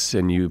advance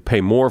and you pay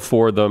more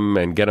for them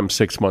and get them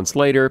 6 months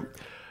later,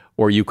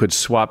 or you could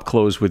swap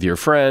clothes with your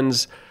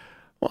friends.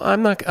 Well,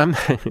 I'm not going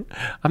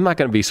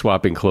to be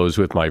swapping clothes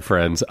with my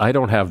friends. I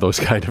don't have those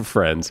kind of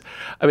friends.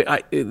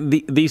 I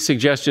mean, these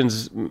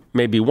suggestions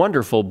may be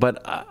wonderful,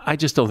 but I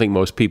just don't think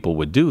most people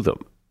would do them.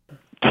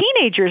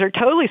 Teenagers are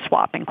totally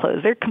swapping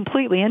clothes. They're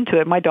completely into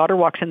it. My daughter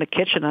walks in the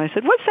kitchen and I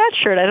said, "What's that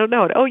shirt?" "I don't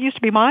know." "Oh, it used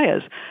to be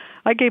Maya's.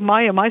 I gave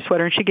Maya my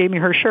sweater and she gave me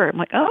her shirt." I'm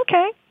like, "Oh,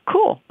 okay,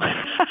 cool."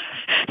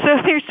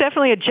 So there's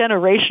definitely a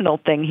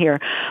generational thing here.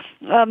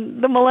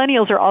 The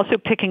millennials are also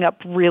picking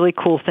up really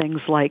cool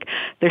things, like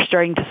they're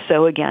starting to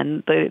sew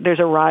again. There's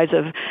a rise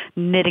of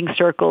knitting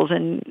circles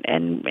and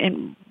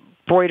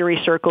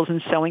embroidery circles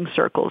and sewing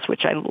circles,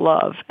 which I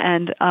love.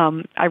 And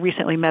I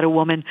recently met a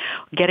woman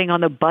getting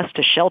on the bus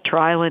to Shelter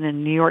Island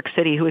in New York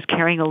City who was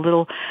carrying a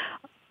little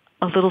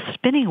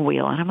spinning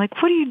wheel. And I'm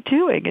like, "What are you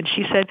doing?" And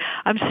she said,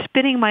 "I'm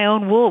spinning my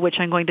own wool, which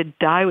I'm going to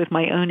dye with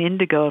my own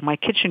indigo in my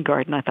kitchen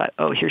garden." I thought,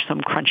 oh, here's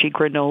some crunchy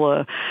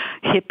granola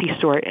hippie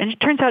story. And it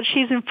turns out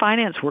she's in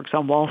finance, works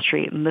on Wall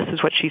Street, and this is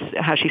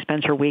how she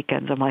spends her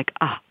weekends. I'm like,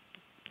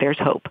 there's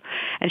hope.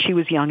 And she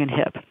was young and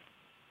hip.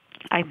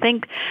 I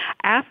think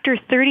after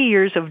 30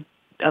 years of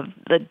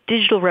the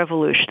digital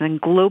revolution and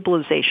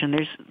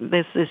globalization,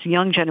 there's this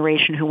young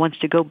generation who wants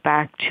to go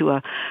back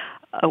to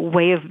a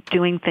way of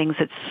doing things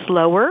that's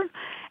slower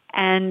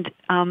and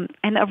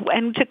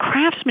to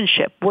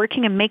craftsmanship,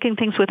 working and making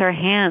things with our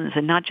hands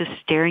and not just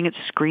staring at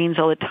screens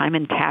all the time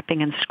and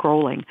tapping and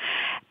scrolling.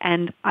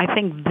 And I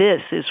think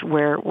this is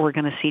where we're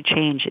going to see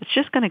change. It's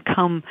just going to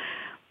come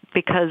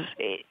because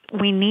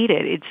we need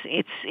it.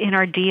 It's in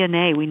our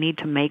DNA. We need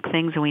to make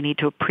things, and we need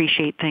to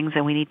appreciate things,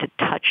 and we need to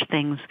touch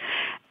things,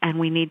 and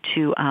we need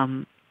to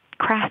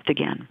craft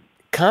again.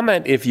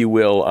 Comment, if you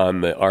will,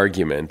 on the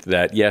argument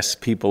that, yes,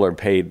 people are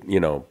paid,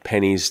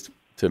 pennies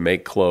to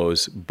make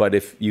clothes, but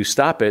if you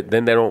stop it,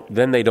 then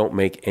they don't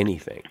make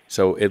anything.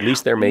 So at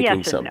least they're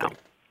making something. No.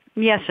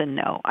 Yes and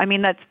no. I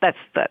mean, that's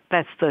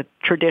the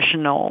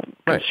traditional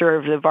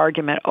conservative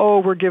argument. Oh,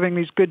 we're giving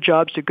these good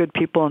jobs to good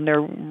people, and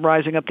they're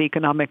rising up the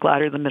economic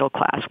ladder of the middle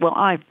class. Well,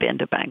 I've been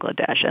to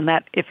Bangladesh, and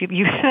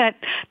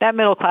that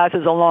middle class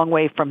is a long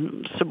way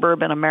from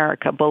suburban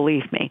America.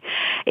 Believe me,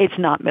 it's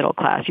not middle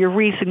class. You're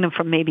raising them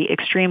from maybe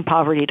extreme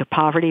poverty to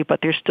poverty, but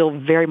they're still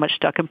very much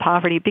stuck in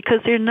poverty because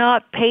they're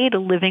not paid a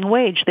living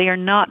wage. They are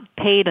not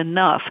paid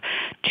enough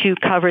to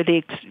cover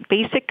the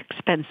basic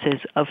expenses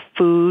of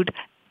food,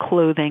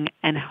 clothing,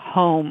 and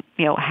home,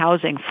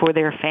 housing for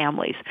their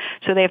families.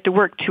 So they have to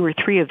work 2 or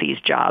 3 of these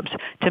jobs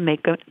to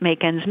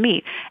make ends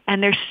meet.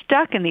 And they're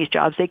stuck in these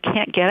jobs. They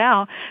can't get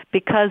out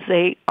because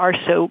they are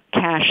so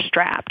cash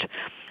strapped.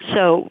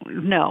 So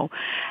no,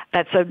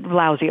 that's a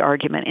lousy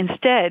argument.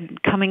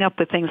 Instead, coming up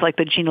with things like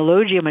the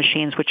Genealogia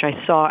machines, which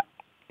I saw,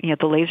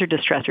 the laser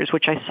distressors,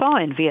 which I saw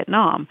in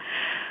Vietnam,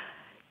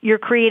 you're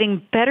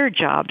creating better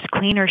jobs,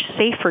 cleaner,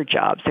 safer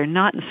jobs. They're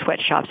not in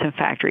sweatshops and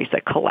factories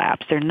that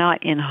collapse. They're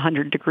not in a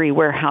 100-degree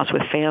warehouse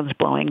with fans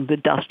blowing the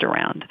dust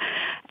around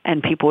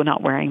and people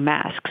not wearing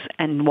masks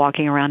and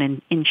walking around in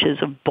inches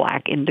of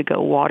black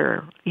indigo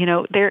water.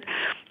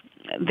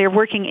 They're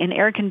working in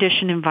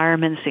air-conditioned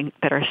environments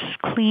that are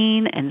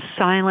clean and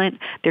silent.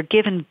 They're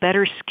given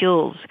better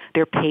skills.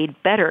 They're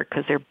paid better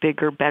because they're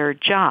bigger, better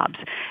jobs.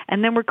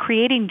 And then we're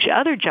creating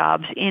other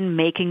jobs in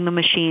making the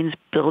machines,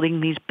 building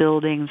these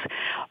buildings,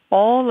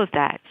 all of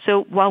that.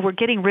 So while we're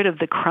getting rid of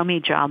the crummy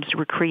jobs,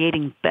 we're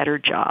creating better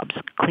jobs,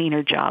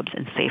 cleaner jobs,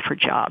 and safer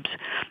jobs.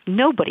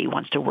 Nobody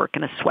wants to work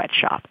in a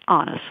sweatshop,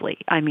 honestly.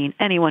 I mean,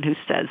 anyone who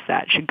says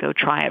that should go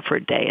try it for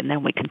a day, and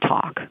then we can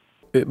talk.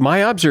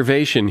 My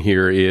observation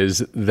here is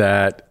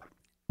that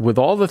with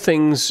all the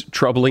things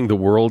troubling the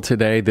world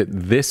today, that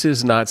this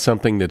is not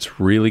something that's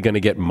really going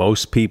to get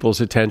most people's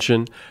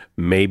attention.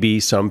 Maybe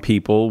some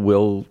people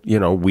will,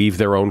 weave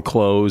their own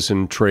clothes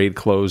and trade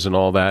clothes and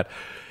all that.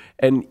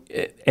 And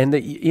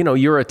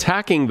you're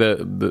attacking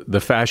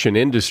the fashion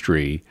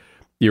industry.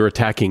 You're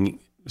attacking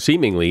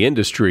seemingly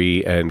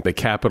industry and the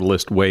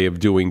capitalist way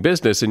of doing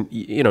business. And,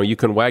 you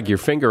can wag your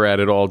finger at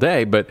it all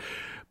day, but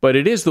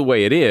it is the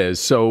way it is.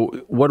 So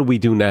what do we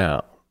do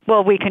now?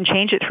 Well, we can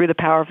change it through the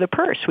power of the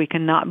purse. We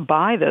can not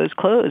buy those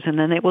clothes, and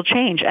then it will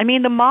change. I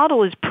mean, the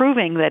model is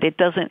proving that it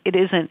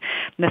isn't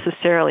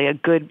necessarily a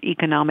good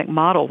economic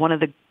model. One of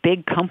the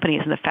big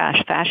companies in the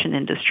fashion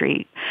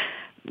industry,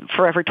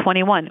 Forever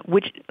 21,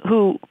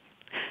 who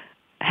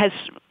has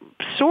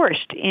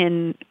sourced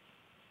in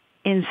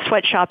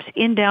sweatshops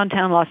in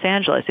downtown Los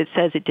Angeles. It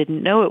says it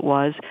didn't know it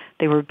was.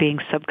 They were being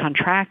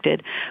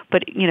subcontracted.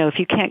 But, if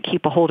you can't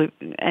keep a hold of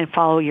and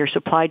follow your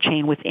supply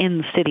chain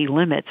within city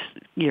limits,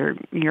 you're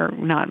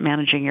not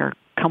managing your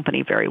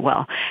company very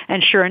well.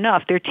 And sure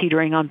enough, they're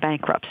teetering on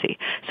bankruptcy.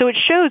 So it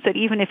shows that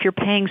even if you're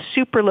paying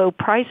super low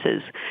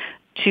prices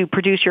to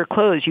produce your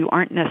clothes, you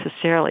aren't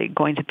necessarily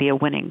going to be a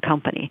winning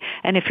company.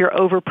 And if you're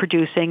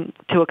overproducing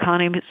to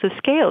economies of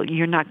scale,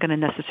 you're not going to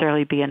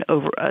necessarily be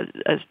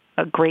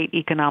a great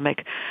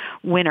economic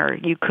winner.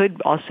 You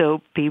could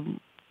also be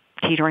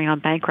teetering on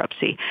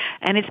bankruptcy.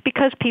 And it's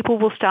because people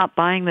will stop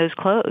buying those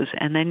clothes.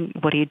 And then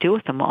what do you do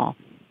with them all?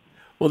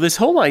 Well, this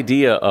whole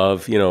idea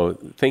of,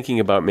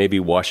 thinking about maybe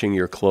washing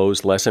your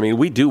clothes less. I mean,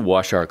 we do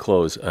wash our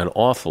clothes an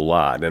awful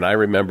lot. And I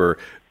remember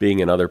being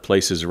in other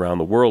places around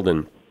the world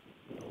and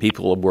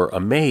people were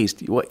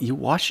amazed. What, you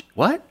wash,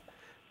 what?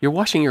 You're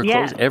washing your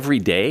clothes every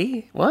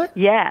day? What?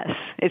 Yes,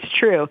 it's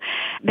true.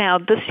 Now,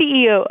 the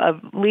CEO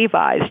of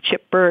Levi's,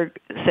 Chip Bergh,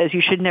 says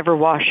you should never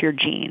wash your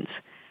jeans.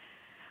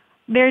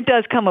 There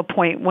does come a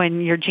point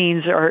when your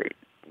jeans are,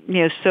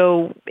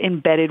 so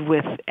embedded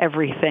with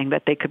everything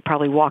that they could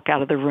probably walk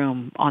out of the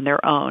room on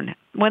their own.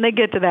 When they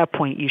get to that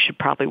point, you should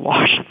probably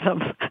wash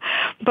them.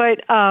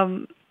 But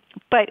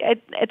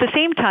at the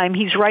same time,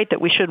 he's right that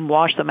we shouldn't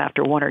wash them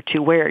after one or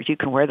two wears. You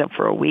can wear them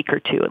for a week or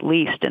two at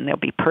least, and they'll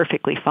be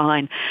perfectly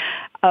fine.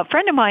 A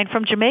friend of mine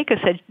from Jamaica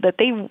said that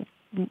they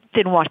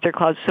didn't wash their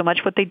clothes so much.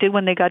 What they did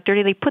when they got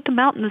dirty, they put them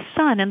out in the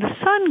sun, and the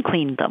sun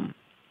cleaned them,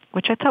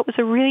 which I thought was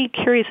a really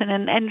curious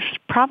and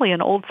probably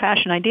an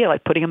old-fashioned idea,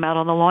 like putting them out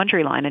on the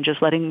laundry line and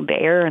just letting the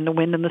air and the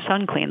wind and the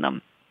sun clean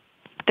them.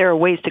 There are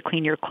ways to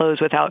clean your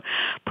clothes without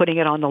putting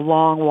it on the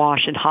long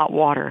wash in hot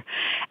water.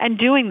 And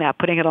doing that,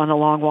 putting it on the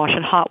long wash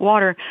in hot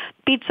water,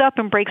 beats up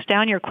and breaks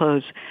down your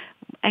clothes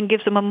and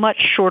gives them a much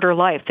shorter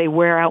life. They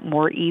wear out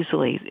more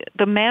easily.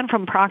 The man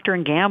from Procter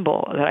 &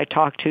 Gamble that I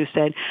talked to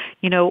said,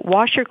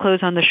 wash your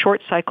clothes on the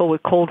short cycle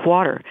with cold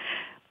water.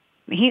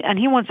 He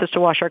wants us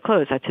to wash our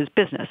clothes. That's his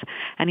business.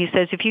 And he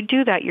says if you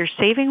do that, you're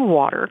saving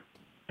water,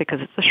 because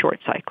it's a short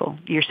cycle.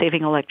 You're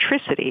saving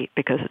electricity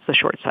because it's a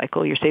short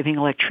cycle. You're saving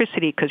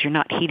electricity because you're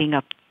not heating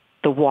up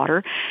the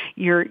water.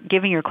 You're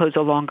giving your clothes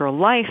a longer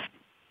life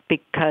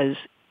because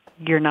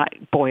you're not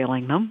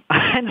boiling them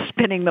and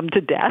spinning them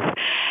to death.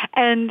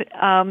 And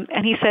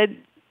he said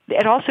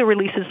it also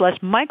releases less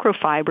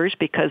microfibers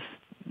because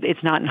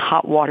it's not in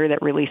hot water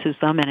that releases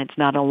them, and it's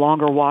not a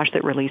longer wash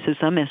that releases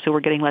them, and so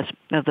we're getting less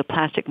of the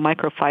plastic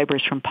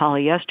microfibers from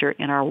polyester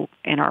in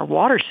our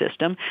water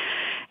system.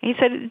 And he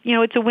said,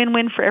 it's a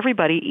win-win for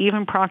everybody,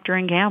 even Procter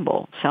 &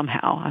 Gamble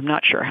somehow. I'm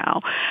not sure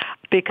how,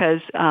 because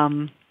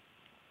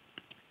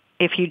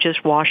if you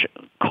just wash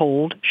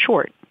cold,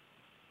 short,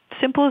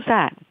 simple as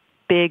that,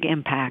 big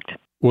impact.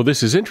 Well,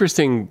 this is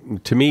interesting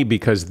to me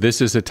because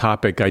this is a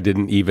topic I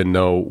didn't even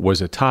know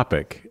was a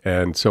topic,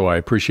 and so I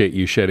appreciate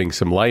you shedding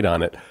some light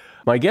on it.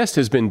 My guest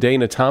has been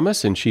Dana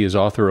Thomas, and she is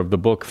author of the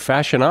book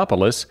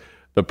Fashionopolis,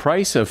 The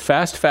Price of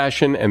Fast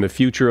Fashion and the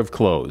Future of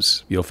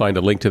Clothes. You'll find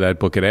a link to that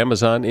book at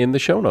Amazon in the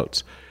show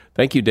notes.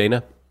 Thank you,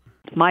 Dana.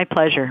 My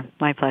pleasure.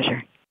 My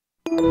pleasure.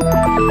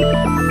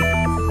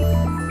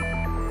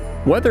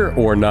 Whether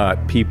or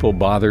not people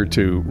bother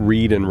to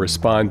read and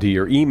respond to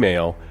your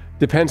email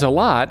depends a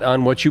lot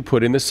on what you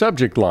put in the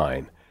subject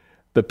line.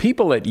 The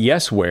people at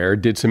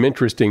Yesware did some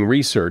interesting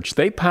research.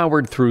 They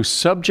powered through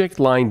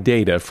subject line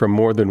data from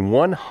more than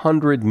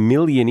 100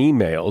 million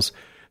emails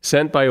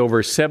sent by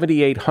over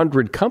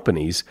 7,800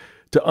 companies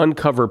to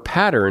uncover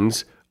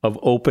patterns of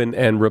open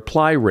and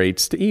reply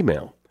rates to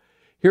email.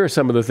 Here are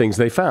some of the things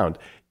they found.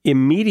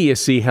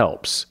 Immediacy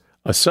helps.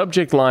 A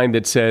subject line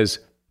that says,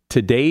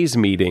 today's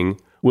meeting,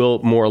 will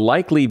more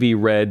likely be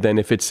read than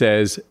if it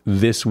says,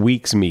 this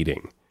week's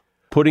meeting.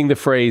 Putting the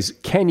phrase,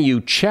 can you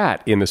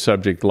chat in the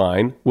subject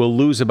line will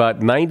lose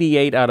about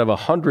 98 out of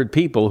 100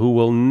 people who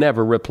will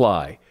never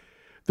reply.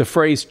 The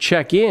phrase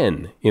check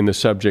in the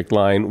subject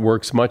line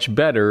works much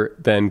better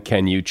than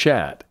can you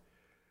chat.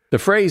 The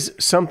phrase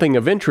something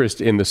of interest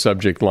in the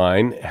subject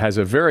line has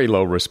a very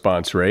low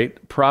response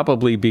rate,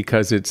 probably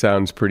because it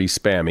sounds pretty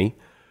spammy.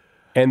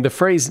 And the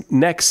phrase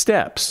next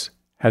steps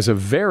has a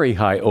very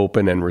high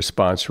open and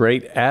response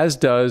rate, as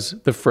does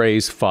the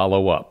phrase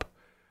follow up.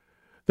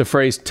 The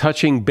phrase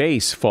touching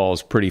base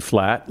falls pretty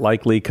flat,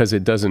 likely because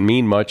it doesn't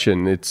mean much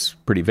and it's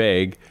pretty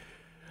vague.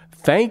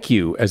 Thank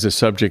you as a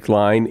subject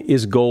line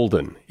is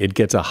golden. It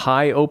gets a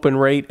high open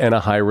rate and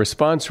a high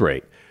response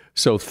rate.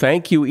 So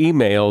thank you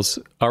emails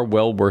are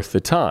well worth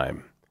the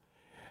time.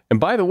 And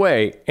by the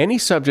way, any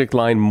subject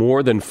line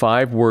more than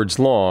 5 words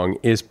long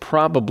is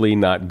probably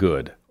not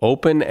good.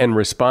 Open and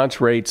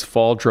response rates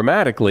fall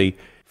dramatically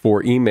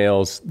for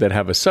emails that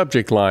have a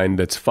subject line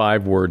that's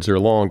 5 words or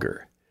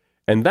longer.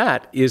 And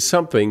that is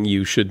something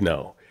you should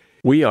know.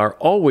 We are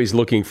always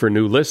looking for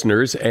new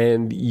listeners,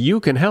 and you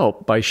can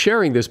help by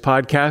sharing this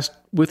podcast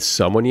with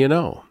someone you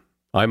know.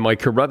 I'm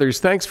Mike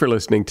Carruthers. Thanks for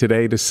listening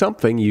today to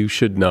Something You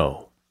Should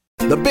Know.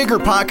 The Bigger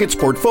Pockets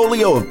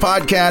portfolio of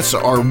podcasts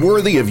are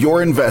worthy of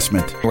your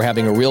investment. We're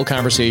having a real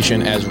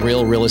conversation as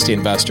real estate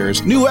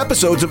investors. New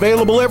episodes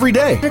available every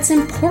day. It's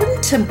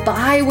important to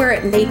buy where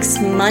it makes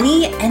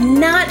money and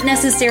not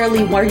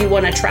necessarily where you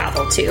want to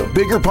travel to.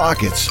 Bigger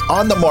Pockets,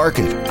 On the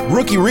Market,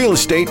 Rookie Real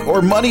Estate,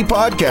 or Money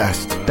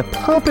Podcast. The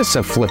purpose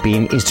of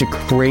flipping is to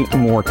create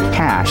more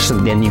cash so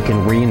then you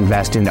can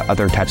reinvest into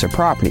other types of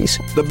properties.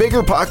 The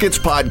Bigger Pockets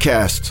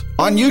Podcast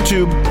on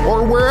YouTube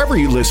or wherever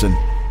you listen.